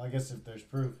 well, I guess if there's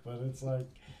proof, but it's like,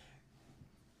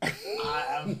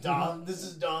 I'm Dom. This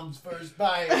is Dom's first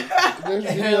bite. There's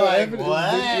And video you're like, evidence.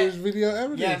 what? There's video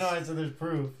evidence. Yeah, no, I said there's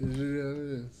proof. There's video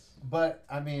evidence. But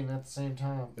I mean, at the same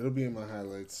time, It'll be in my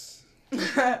highlights.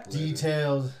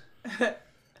 detailed.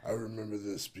 I remember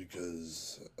this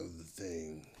because of the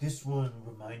thing. This one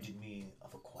reminded me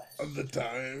of a quest. Of the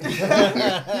time.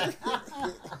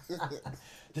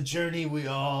 The journey we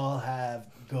all have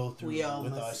go through We all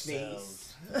with must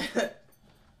ourselves face. to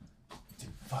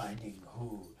finding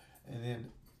who, and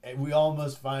we all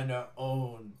must find our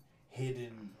own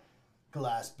hidden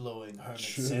glass blowing hermit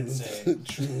sensei.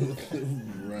 Truth.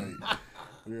 Right.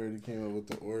 We already came up with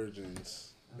the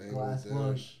origins. Glass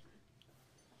blowing.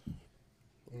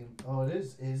 Oh, it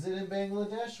is. Is it in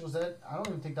Bangladesh? Was that? I don't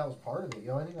even think that was part of it,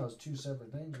 yo. I think that was two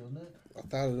separate things, wasn't it? I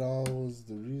thought it all was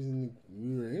the reason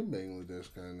we were in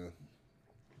Bangladesh, kind of.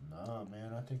 Nah,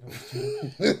 man. I think it was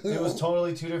two. It was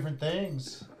totally two different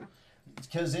things.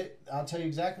 Because I'll tell you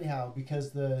exactly how.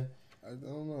 Because I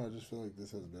don't know. I just feel like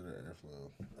this has better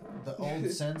airflow.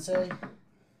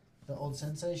 the old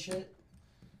sensei shit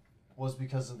was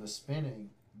because of the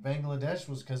spinning. Bangladesh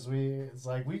was because it's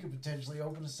like we could potentially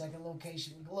open a second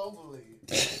location globally.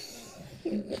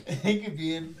 It could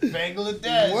be in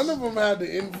Bangladesh. One of them had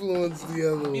to influence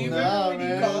the other Do you one. remember No, when you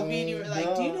man. called me and you were like,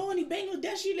 No. do you know any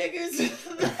Bangladeshi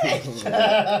niggas?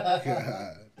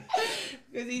 God.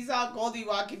 Because he saw Goldie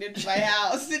walking into my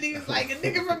house and he was like, a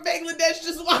nigga from Bangladesh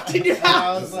just walked in your And I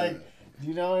house. was like, do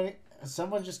you know any?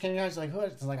 Someone just came out. He's like, who?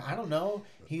 It's like, I don't know.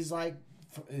 He's like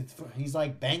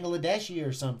Bangladeshi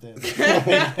or something.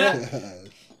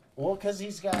 Well, because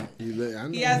he's got He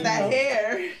has that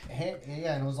hair.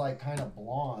 yeah, and it was like kind of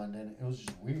blonde, and it was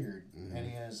just weird. Mhm. And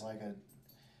he has like a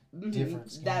different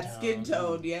skin tone. That skin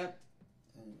tone, yep.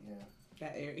 Yeah,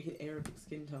 That Arabic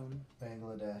skin tone.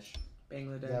 Bangladesh.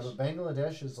 Bangladesh. Yeah, but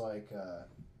Bangladesh is like.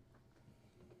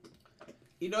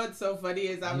 You know what's so funny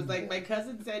is I was like, my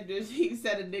cousin said he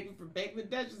said a nigga from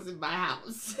Bangladesh is in my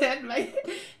house.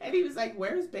 And he was like,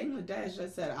 where's Bangladesh? I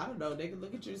said, I don't know, nigga,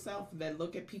 look at yourself and then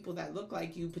look at people that look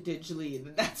like you potentially,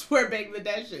 and that's where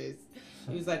Bangladesh is.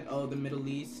 He was like, oh, the Middle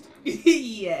East?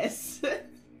 Yes.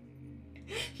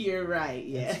 You're right,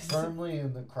 yes. It's firmly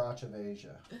in the crotch of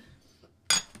Asia.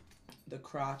 The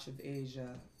crotch of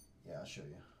Asia. Yeah, I'll show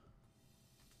you.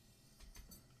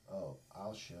 Oh,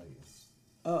 I'll show you.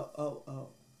 Oh.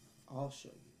 I'll show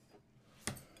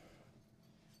you.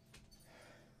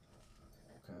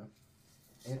 Okay.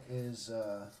 It is,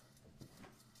 I'll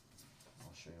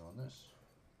show you on this.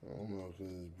 I don't know if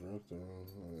it's broke the wrong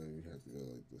way. You have to go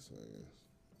like this way,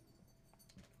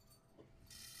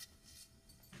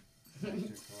 I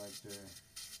guess. Collector.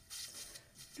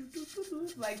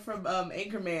 Like from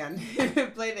Anchorman.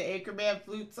 Play the Anchorman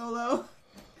flute solo.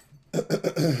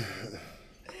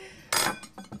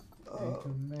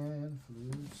 Anchorman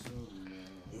flute solo.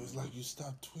 It was like you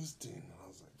stopped twisting. And I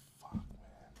was like, fuck,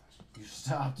 man. You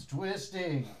stopped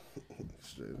twisting.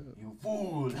 Straight up. You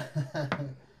fool.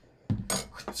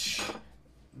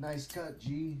 Nice cut,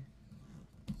 G.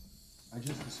 I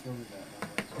just discovered that.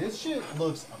 This shit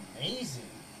looks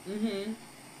amazing. Mm-hmm.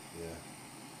 Yeah.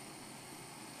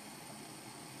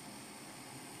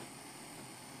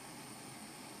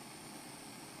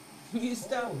 You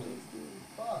stopped. Holy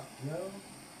fuck, yo.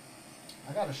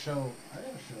 I gotta show. Let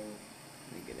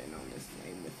me get in on this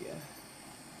lane with you.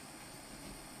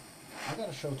 I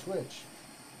gotta show Twitch.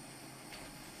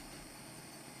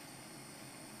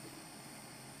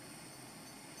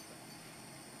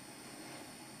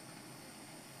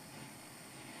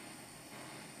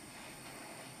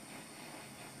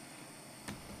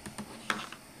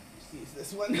 Use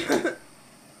this one. There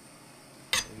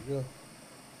you go.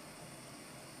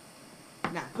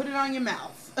 Now put it on your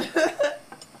mouth.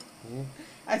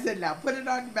 I said, now put it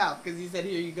on your mouth, because he said,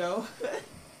 here you go.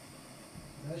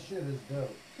 That shit is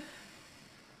dope.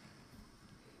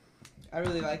 I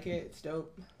really like it. It's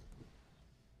dope.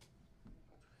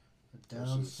 The That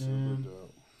down shit's super stand,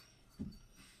 dope.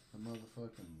 the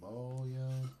motherfucking bowl,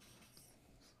 yo.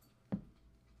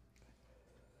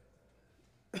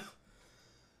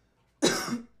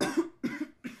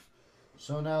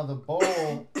 So now the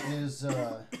bowl is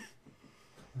the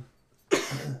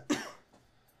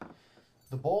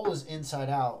bowl is inside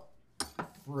out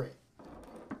frit.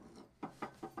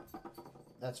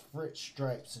 That's frit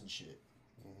stripes and shit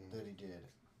that he did.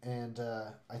 And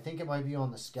I think it might be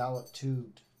on the scallop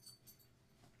tubed.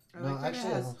 I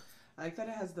like that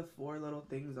it has the 4 little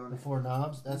things on The it. 4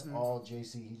 knobs, that's all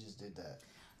JC. He just did that.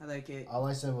 I like it. All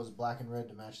I said was black and red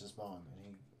to match this bong, and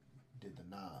he did the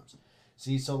knobs.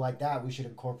 See, so like that, we should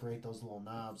incorporate those little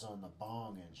knobs on the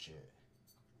bong and shit.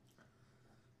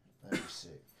 That'd be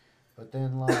sick. But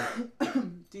then, like,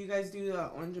 Do you guys do the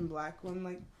orange and black one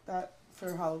like that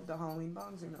for the Halloween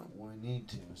bongs or no? we need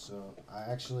to. So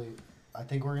I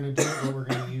think we're gonna do it, but we're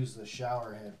gonna use the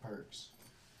shower head perks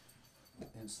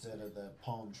instead of the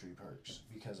palm tree perks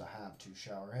because I have 2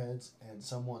 shower heads, and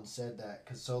someone said that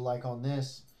because like on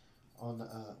this, on the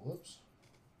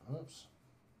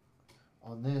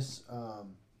on this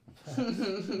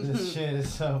this shit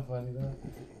is so funny though.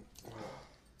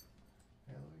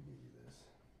 Here, let me give you this.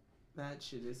 That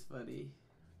shit is funny.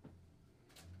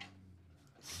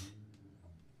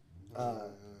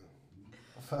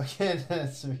 Fucking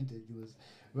that's ridiculous.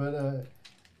 But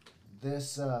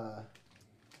this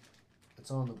it's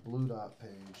on the Blue Dot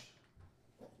page.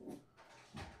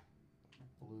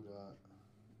 Blue Dot.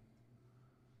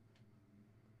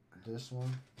 This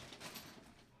one.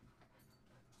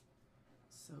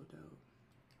 So dope.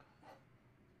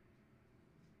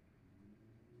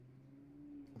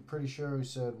 I'm pretty sure we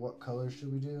said what color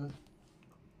should we do?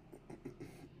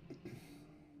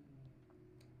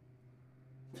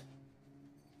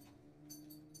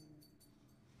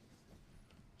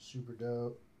 Super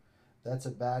dope. That's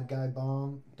a bad guy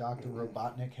bong. Dr.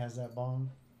 Robotnik has that bong.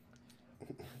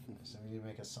 So we need to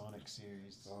make a Sonic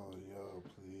series. Oh, yo,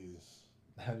 please.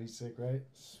 That'd be sick, right?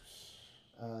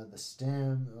 The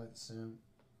stem. I like the stem.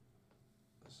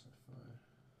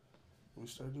 We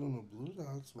start doing the blue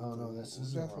dots. Oh, no, this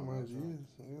is We got the some wrong one. ideas.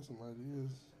 We got some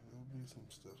ideas. There'll be some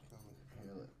stuff coming.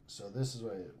 Here, look. So this is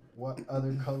what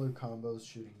other color combos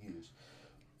should he use?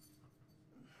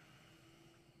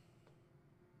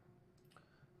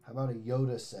 How about a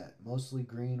Yoda set? Mostly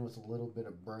green with a little bit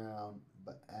of brown,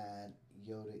 but add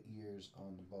Yoda ears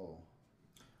on the bowl.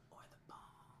 Or the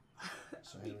bomb.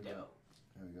 So Be here we go. dope.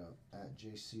 Here we go. At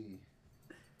JC.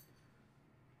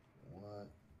 What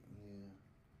you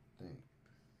think?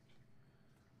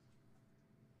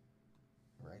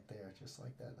 Right there, just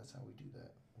like that. That's how we do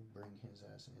that. We'll bring his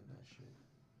ass in that shit.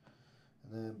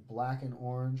 And then black and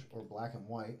orange or black and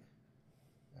white.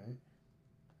 Right?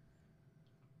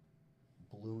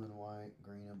 Blue and white,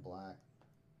 green and black,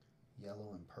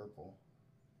 yellow and purple,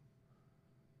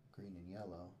 green and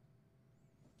yellow,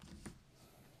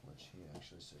 which he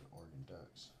actually said Oregon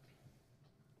Ducks.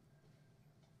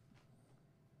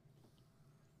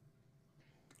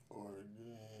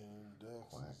 Oregon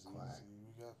Ducks. Quack, is quack. easy.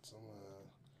 We got some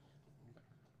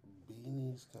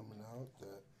beanies coming out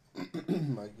that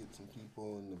might get some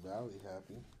people in the valley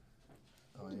happy.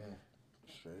 Oh yeah.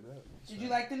 Straight up. Did you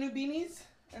like the new beanies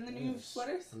and the new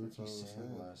sweaters? Spooky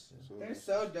sandblasted. They're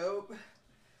so dope.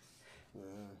 Yeah.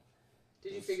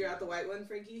 Did you figure out the white one,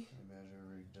 Frankie? Imagine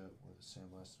rigged up with a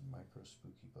sandblasted micro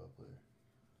spooky bubbler.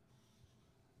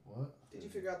 What? Did you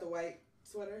figure out the white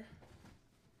sweater?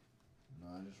 No,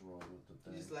 I just rolled with the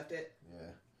thing. You just left it?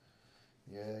 Yeah.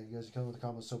 Yeah, you guys come with the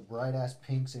combos. So bright ass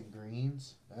pinks and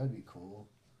greens. That would be cool.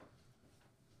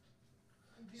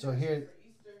 So here,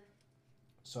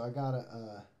 so I got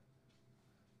a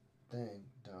thing,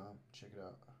 Dom. Check it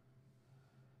out.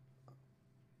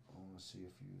 I want to see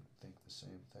if you think the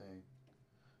same thing.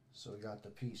 So we got the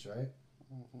piece, right?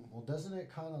 Mm-hmm. Well, doesn't it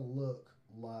kind of look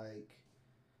like,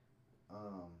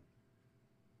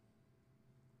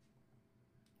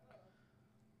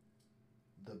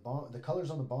 the colors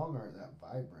on the bong aren't that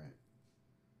vibrant,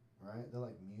 right? They're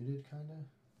like muted, kind of,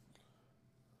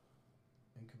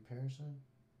 in comparison.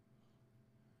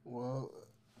 Well,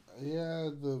 yeah,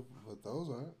 but those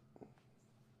aren't.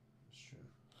 That's true.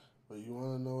 But you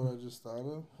want to know what I just thought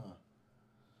of? Huh.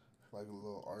 Like a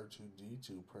little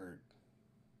R2D2 perk.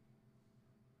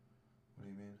 What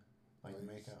do you mean? Like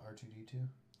Nice. make an R2D2?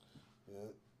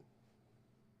 Yeah.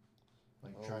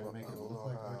 Like I try don't to make know- I it don't look know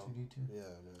like how. R2D2? Yeah,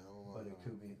 man. I don't know. But it how.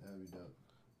 could be, that would be dope.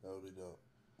 That would be dope.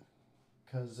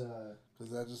 Cause Cause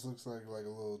that just looks like a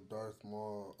little Darth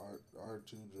Maul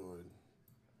R2 droid.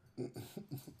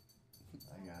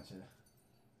 I gotcha.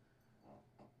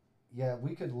 Yeah,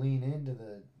 we could lean into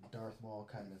the Darth Maul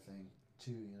kind of thing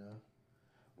too, you know.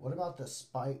 What about the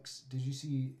spikes? Did you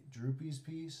see Droopy's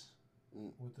piece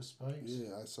with the spikes?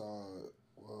 Yeah, I saw.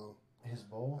 Well, His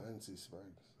bowl. I didn't see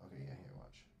spikes. Okay, yeah, here,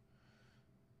 watch.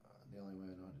 The only way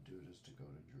I know how to do it is to go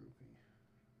to Droopy,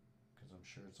 because I'm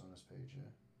sure it's on his page.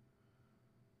 Yeah.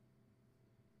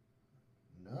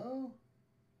 No,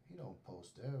 he don't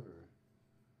post ever.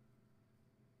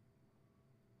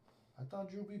 I thought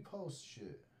Droopy posts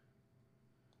shit.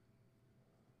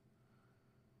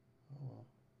 Oh well.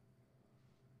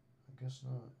 I guess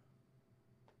not.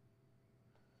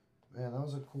 Man, that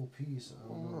was a cool piece. I I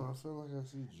don't don't know. know. I feel like I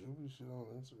see Juby shit on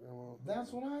Instagram. All the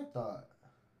That's time. what I thought.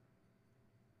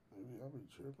 Maybe I'll be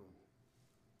tripping.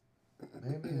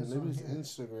 Maybe it's Maybe on it's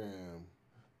here. Instagram.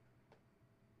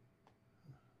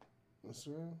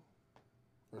 Instagram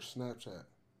or Snapchat.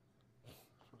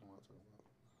 What am I talking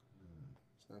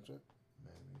about? Snapchat.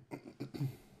 Maybe.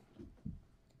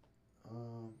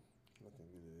 I think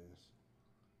it is.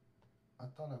 I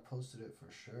thought I posted it for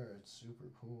sure. It's super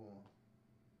cool.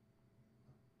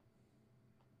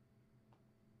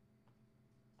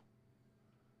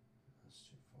 That's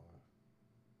too far.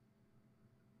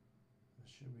 It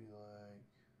should be like.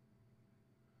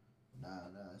 Nah,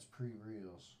 it's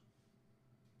pre-reels.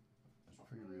 It's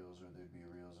pre-reels, or there'd be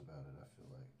reels about it, I feel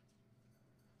like.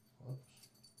 Whoops.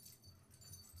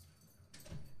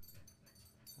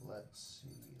 Let's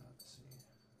see.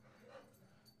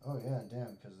 Oh yeah,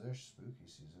 damn, because there's spooky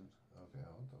season. Okay,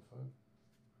 what the fuck?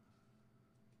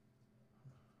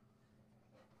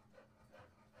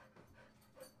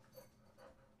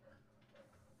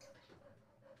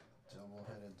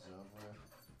 Double-headed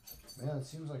Zubra. Man, it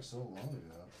seems like so long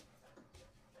ago.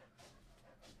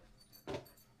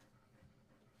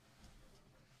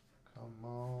 Come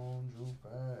on, Drew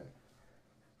back.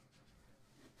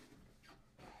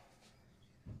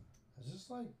 Is this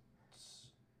like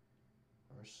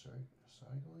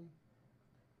recycling?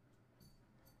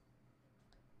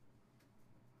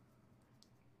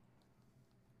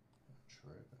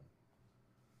 Tripping.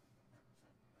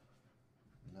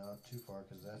 No, too far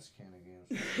because that's Kanna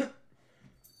Games.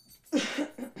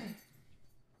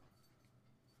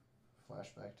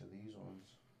 Flashback to these ones.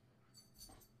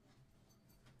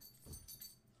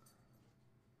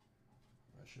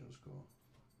 That shit was cool.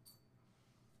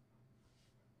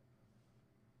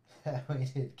 We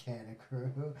did Kanna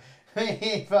Crew.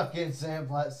 We fucking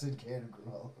sandblasted Kanna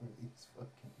Crew all over these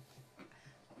fucking.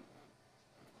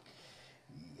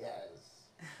 Yes.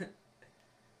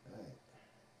 Right.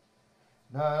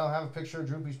 No, I don't have a picture of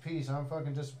Droopy's piece. I'm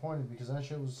fucking disappointed because that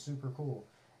shit was super cool.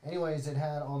 Anyways, it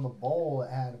had on the bowl, it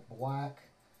had black.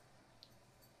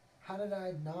 How did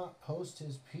I not post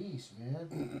his piece,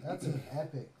 man? That's an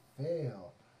epic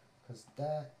fail. Because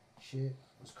that shit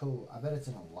was cool. I bet it's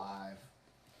in a live.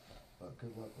 But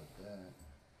good luck with that.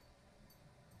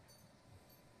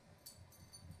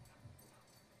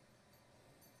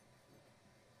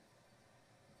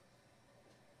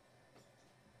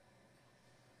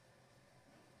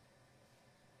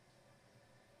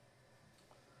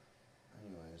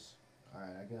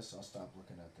 this, I'll stop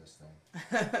looking at this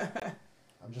thing.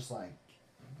 I'm just like,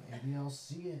 maybe I'll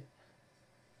see it.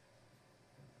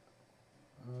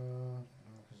 No,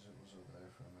 because it was over there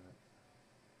for a minute.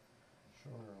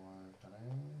 Shorter line. Ta-da.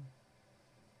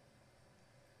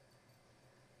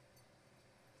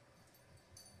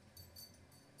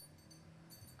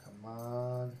 Come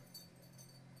on.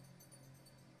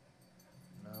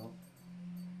 No.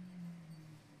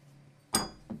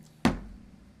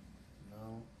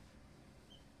 No.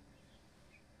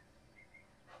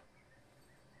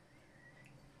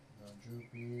 No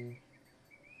droopy.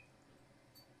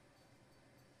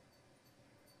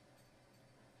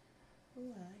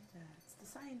 Ooh, I like that. It's the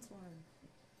science one.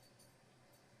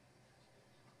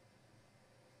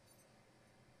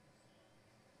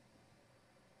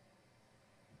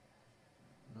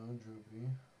 No droopy.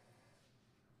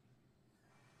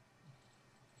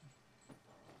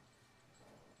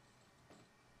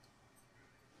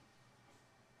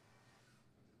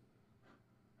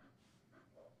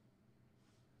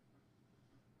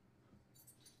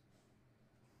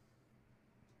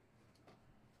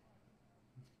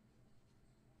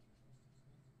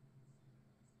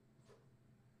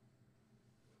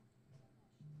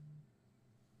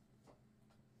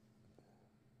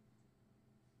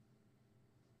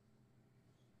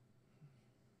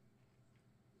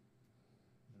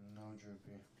 No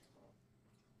droopy.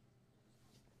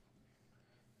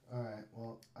 Alright,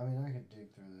 well, I mean, I could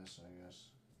dig through this, I guess.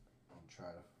 And try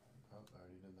to. Oh, I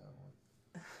already did that one.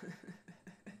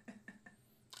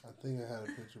 I think I had a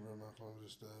picture, but my phone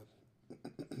just died.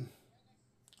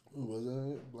 Ooh, was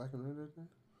that it? Black and red right there?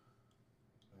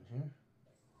 Right here?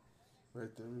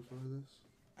 Right there before this?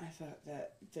 I thought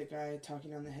that the guy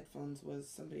talking on the headphones was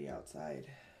somebody outside.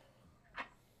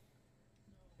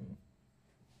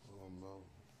 Oh no.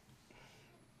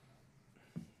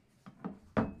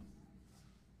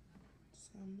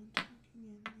 Someone talking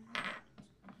in there.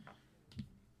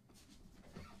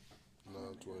 No,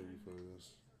 it's way before this.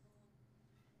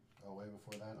 Oh, way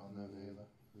before that on the Ava.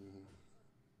 Mm-hmm.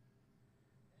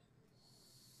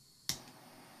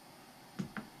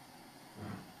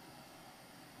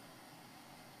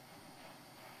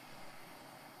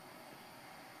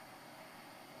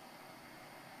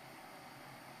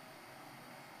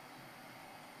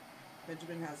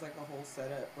 Benjamin has like a whole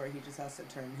setup where he just has to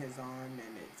turn his on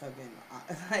and it fucking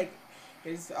like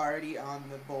it's already on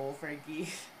the bowl, Frankie.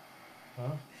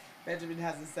 Huh? Benjamin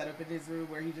has a setup in his room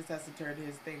where he just has to turn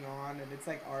his thing on and it's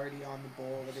like already on the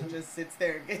bowl and it just sits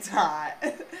there and gets hot.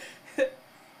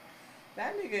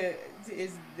 That nigga he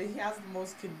has the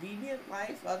most convenient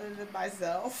life other than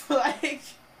myself. Like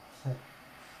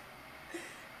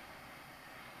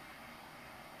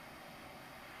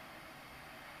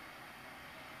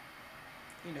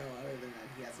you know, other than that,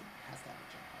 he has to have a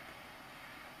job.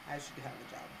 I should have a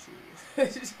job too.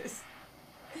 Just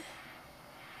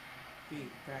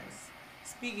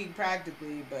speaking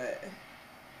practically, but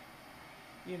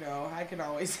you know, I can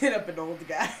always hit up an old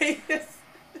guy. Jeez.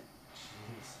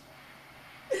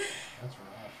 That's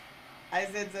rough. I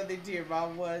said something to your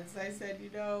mom once. I said, you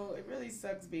know, it really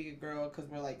sucks being a girl because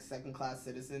we're like second-class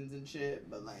citizens and shit,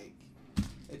 but like,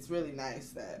 it's really nice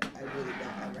that I really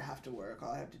don't ever have to work.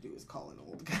 All I have to do is call an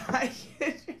old guy.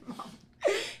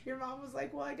 Your mom was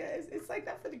like, well, I guess it's like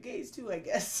that for the gays too, I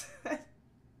guess.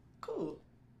 Cool.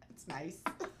 That's nice.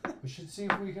 We should see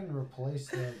if we can replace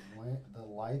the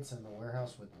lights in the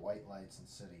warehouse with white lights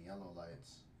instead of yellow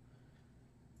lights.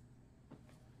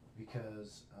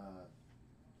 Because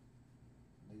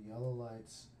the yellow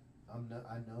lights, I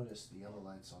noticed the yellow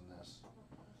lights on this.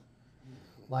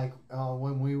 Like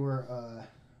when we were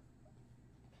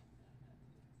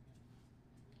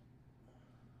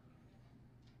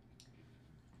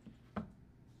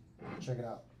check it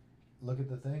out. Look at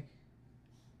the thing.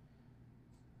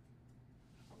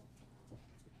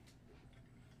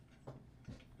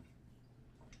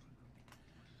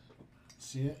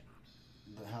 See it?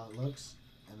 How it looks?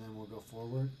 And then we'll go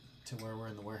forward to where we're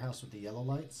in the warehouse with the yellow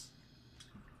lights.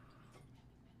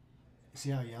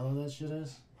 See how yellow that shit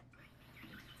is?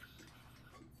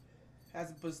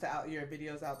 As opposed to out your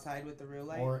videos outside with the real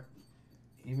light. Or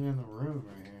even in the room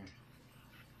right here.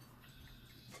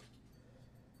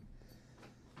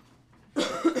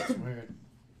 It's weird.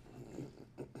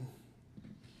 I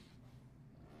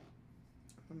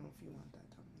don't know if you want that,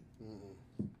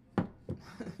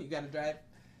 Dominic. You gotta drive.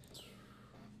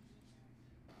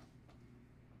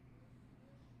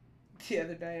 The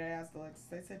other day I asked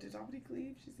Alexis, I said, did Dominic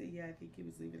leave? She said, yeah, I think he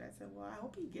was leaving. I said, well, I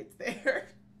hope he gets there.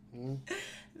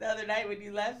 The other night when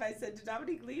you left, I said, did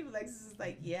Dominic leave? Alexis was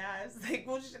like, yeah. I was like,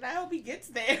 well, shit, I hope he gets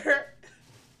there.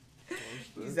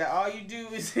 He said, all you do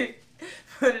is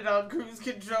put it on cruise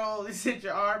control and sit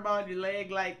your arm on your leg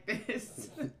like this.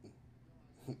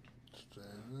 Straight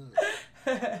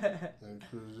up. And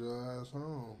cruise your ass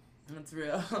home. That's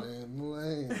real. Stay in the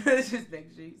lane. Just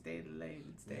make sure you stay in the lane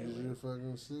and stay Use away. your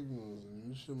fucking signals, and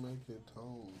you should make it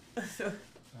home.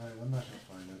 Alright, I'm not gonna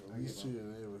find it. At least to your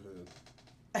neighborhood.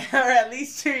 Or at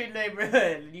least to your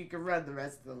neighborhood, and you can run the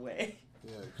rest of the way.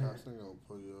 Yeah, cops ain't gonna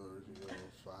pull you over if you go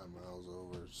 5 miles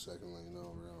over, second lane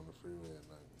over on the freeway at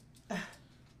night.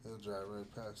 They'll drive right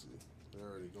past you. They're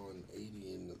already going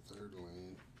 80 in the third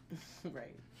lane.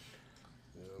 Right.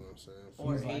 You know what I'm saying?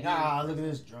 Or He's like, 80. look at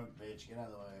this drunk bitch. Get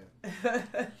out of the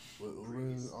way. With Uber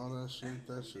and all that shit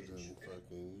then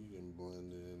fucking, you can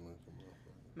blend it in like a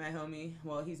motherfucker. My homie,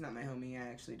 well, he's not my homie. I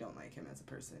actually don't like him as a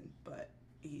person, but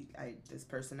this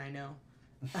person I know.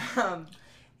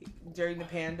 During the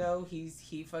pando, he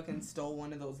fucking stole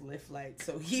one of those Lyft lights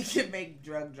so he could make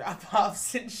drug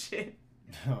drop-offs and shit.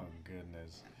 Oh,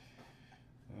 goodness.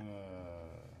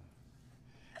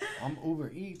 I'm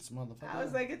Uber Eats, motherfucker. I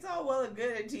was like, it's all well and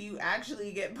good until you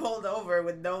actually get pulled over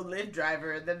with no Lyft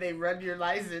driver, and then they run your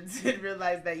license and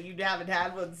realize that you haven't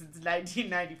had one since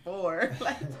 1994.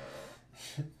 Like,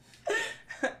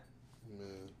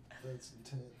 Man. That's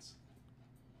intense.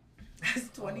 that's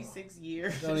 26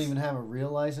 years. Don't even have a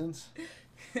real license?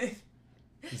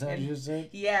 Is that what you just said?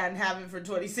 Yeah, and have it for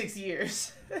 26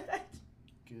 years.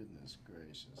 Goodness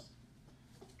gracious.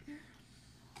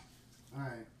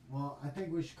 Alright, well, I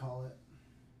think we should call it.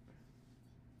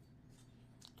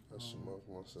 I smoked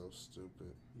myself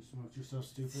stupid. You smoked yourself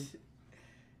stupid?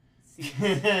 Seems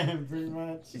Pretty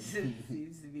much. to be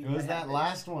It was what that happened.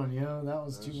 last one, yo. That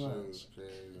was That too shit much. was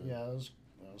crazy. Yeah,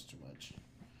 that was too much.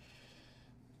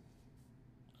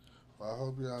 Well, I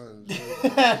hope y'all enjoyed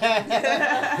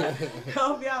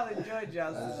Hope y'all enjoyed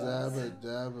y'all. Zabba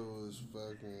Dabba was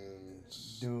fucking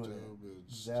Doing stupid.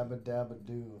 Zabba dabba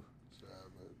doo.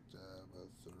 Zabba Dabba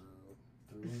through.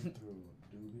 Through and through.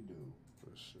 Dooby doo.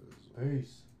 For shizzle.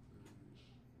 Peace.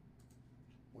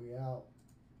 We out.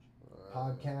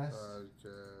 Podcast.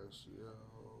 Podcast, yo.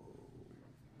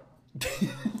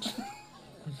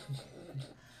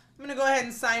 I'm gonna go ahead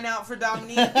and sign out for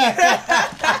Dominique. You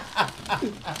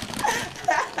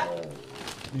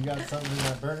got something in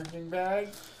that Burger King bag?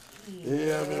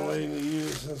 Yeah, I've been waiting to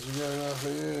use since we got off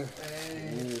of here.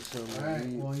 Hey. Need something to Alright,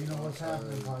 eat. well, you know what's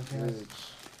happening, podcast.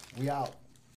 Bitch. We out.